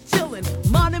chillin',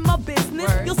 minding my business.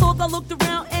 You saw I looked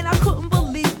around and I couldn't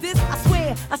believe this. I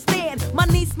swear, I stand, my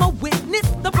niece, my witness.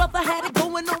 The brother had it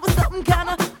going on with something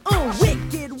kinda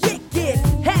wicked.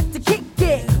 Had to kick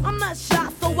it. I'm not shy,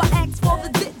 so I asked for the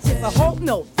digits. I hope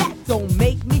no, that don't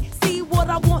make me see what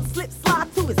I want. Slip,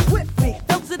 slide to it swiftly.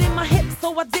 Felt it in my hips,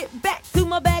 so I dip back to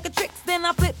my bag of tricks. Then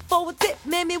I flip for a tip,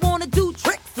 made me wanna do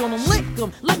tricks on them, lick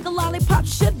them like a lollipop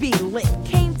should be lit.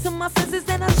 Came to my senses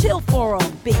and I chill for a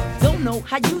bit. Don't know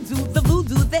how you do the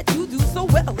voodoo that you do so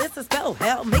well. It's a spell,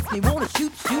 hell makes me wanna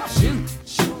shoot. You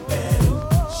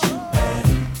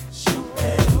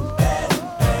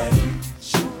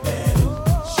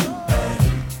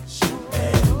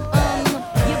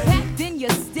packed in your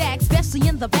stack, especially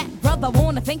in the back, brother.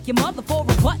 Wanna thank your mother for a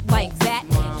butt like that.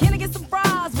 Can I get some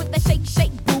fries with that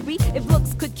shake, booby? If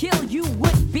looks could kill you,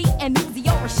 would be an Uzi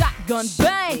or a shotgun.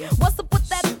 Bang! What's up with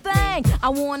that thing? I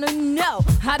wanna know,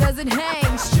 how does it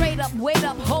hang? Straight up, wait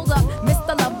up, hold up,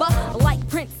 Mr. Lover. Like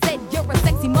Prince said, you're a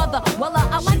sexy mother. Well,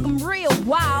 I like them real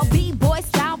wild. B-boy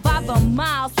style by the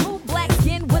mile. Smooth black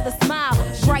skin with a smile.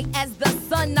 Bright as the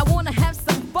sun, I wanna have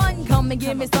some fun. Come and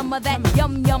give me some of that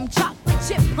yum yum chocolate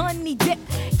chip honey dip.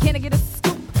 Can I get a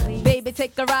scoop? Baby,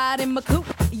 take a ride in my coupe.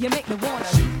 You make me wanna.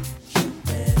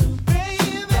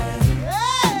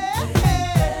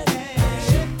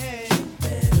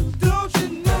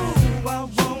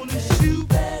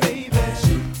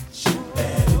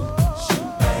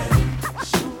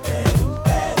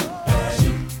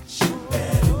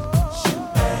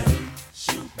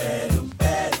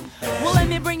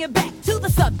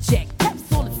 Subject,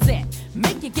 that's all it said.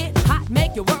 Make you get hot,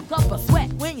 make you work up a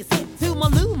sweat. When you sit to my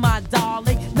loo, my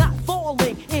darling, not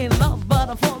falling in love, but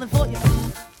I'm falling for you.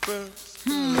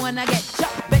 When I get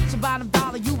chopped, bet your bottom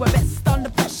dollar you were best under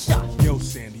pressure. Yo,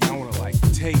 Sandy, I wanna like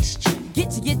taste you.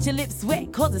 Get your lips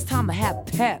wet, cause it's time to have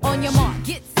pep. On your mark,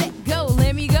 get set, go,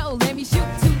 let me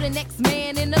shoot to the next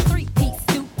man in a three-piece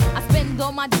suit. I spend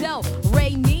all my dough,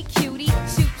 Ray me cutie,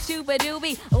 shoot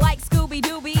shooba-dooby, like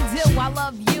Scooby-Dooby-Doo. I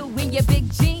love you in your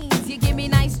big jeans, you give me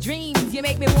nice dreams, you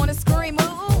make me wanna scream, ooh,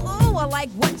 ooh, ooh. I like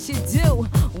what you do,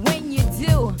 when you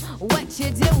do, what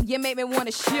you do, you make me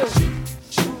wanna shoot.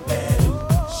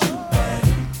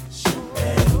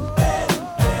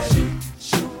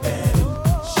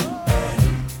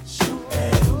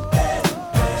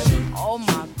 Oh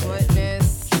my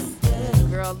goodness,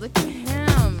 girl, look at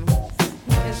him.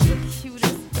 He is the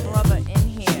cutest brother in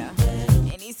here,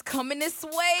 and he's coming this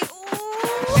way.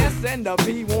 Ooh. S and the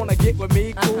P wanna get with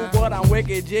me, cool, but I'm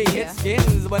wicked G. Hit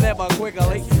skins whenever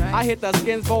quickly. Right. I hit the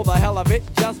skins for the hell of it,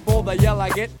 just for the yell I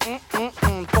get,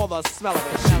 for the smell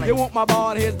of it. You want my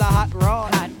ball, here's the hot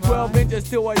rod. 12 inches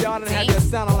to a yard and have you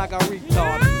sounding like a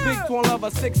retard. Big 12 lover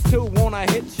 6'2", wanna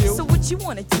hit you. So what you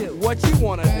wanna do? What you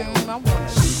wanna do? I wanna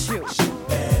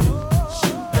shoot.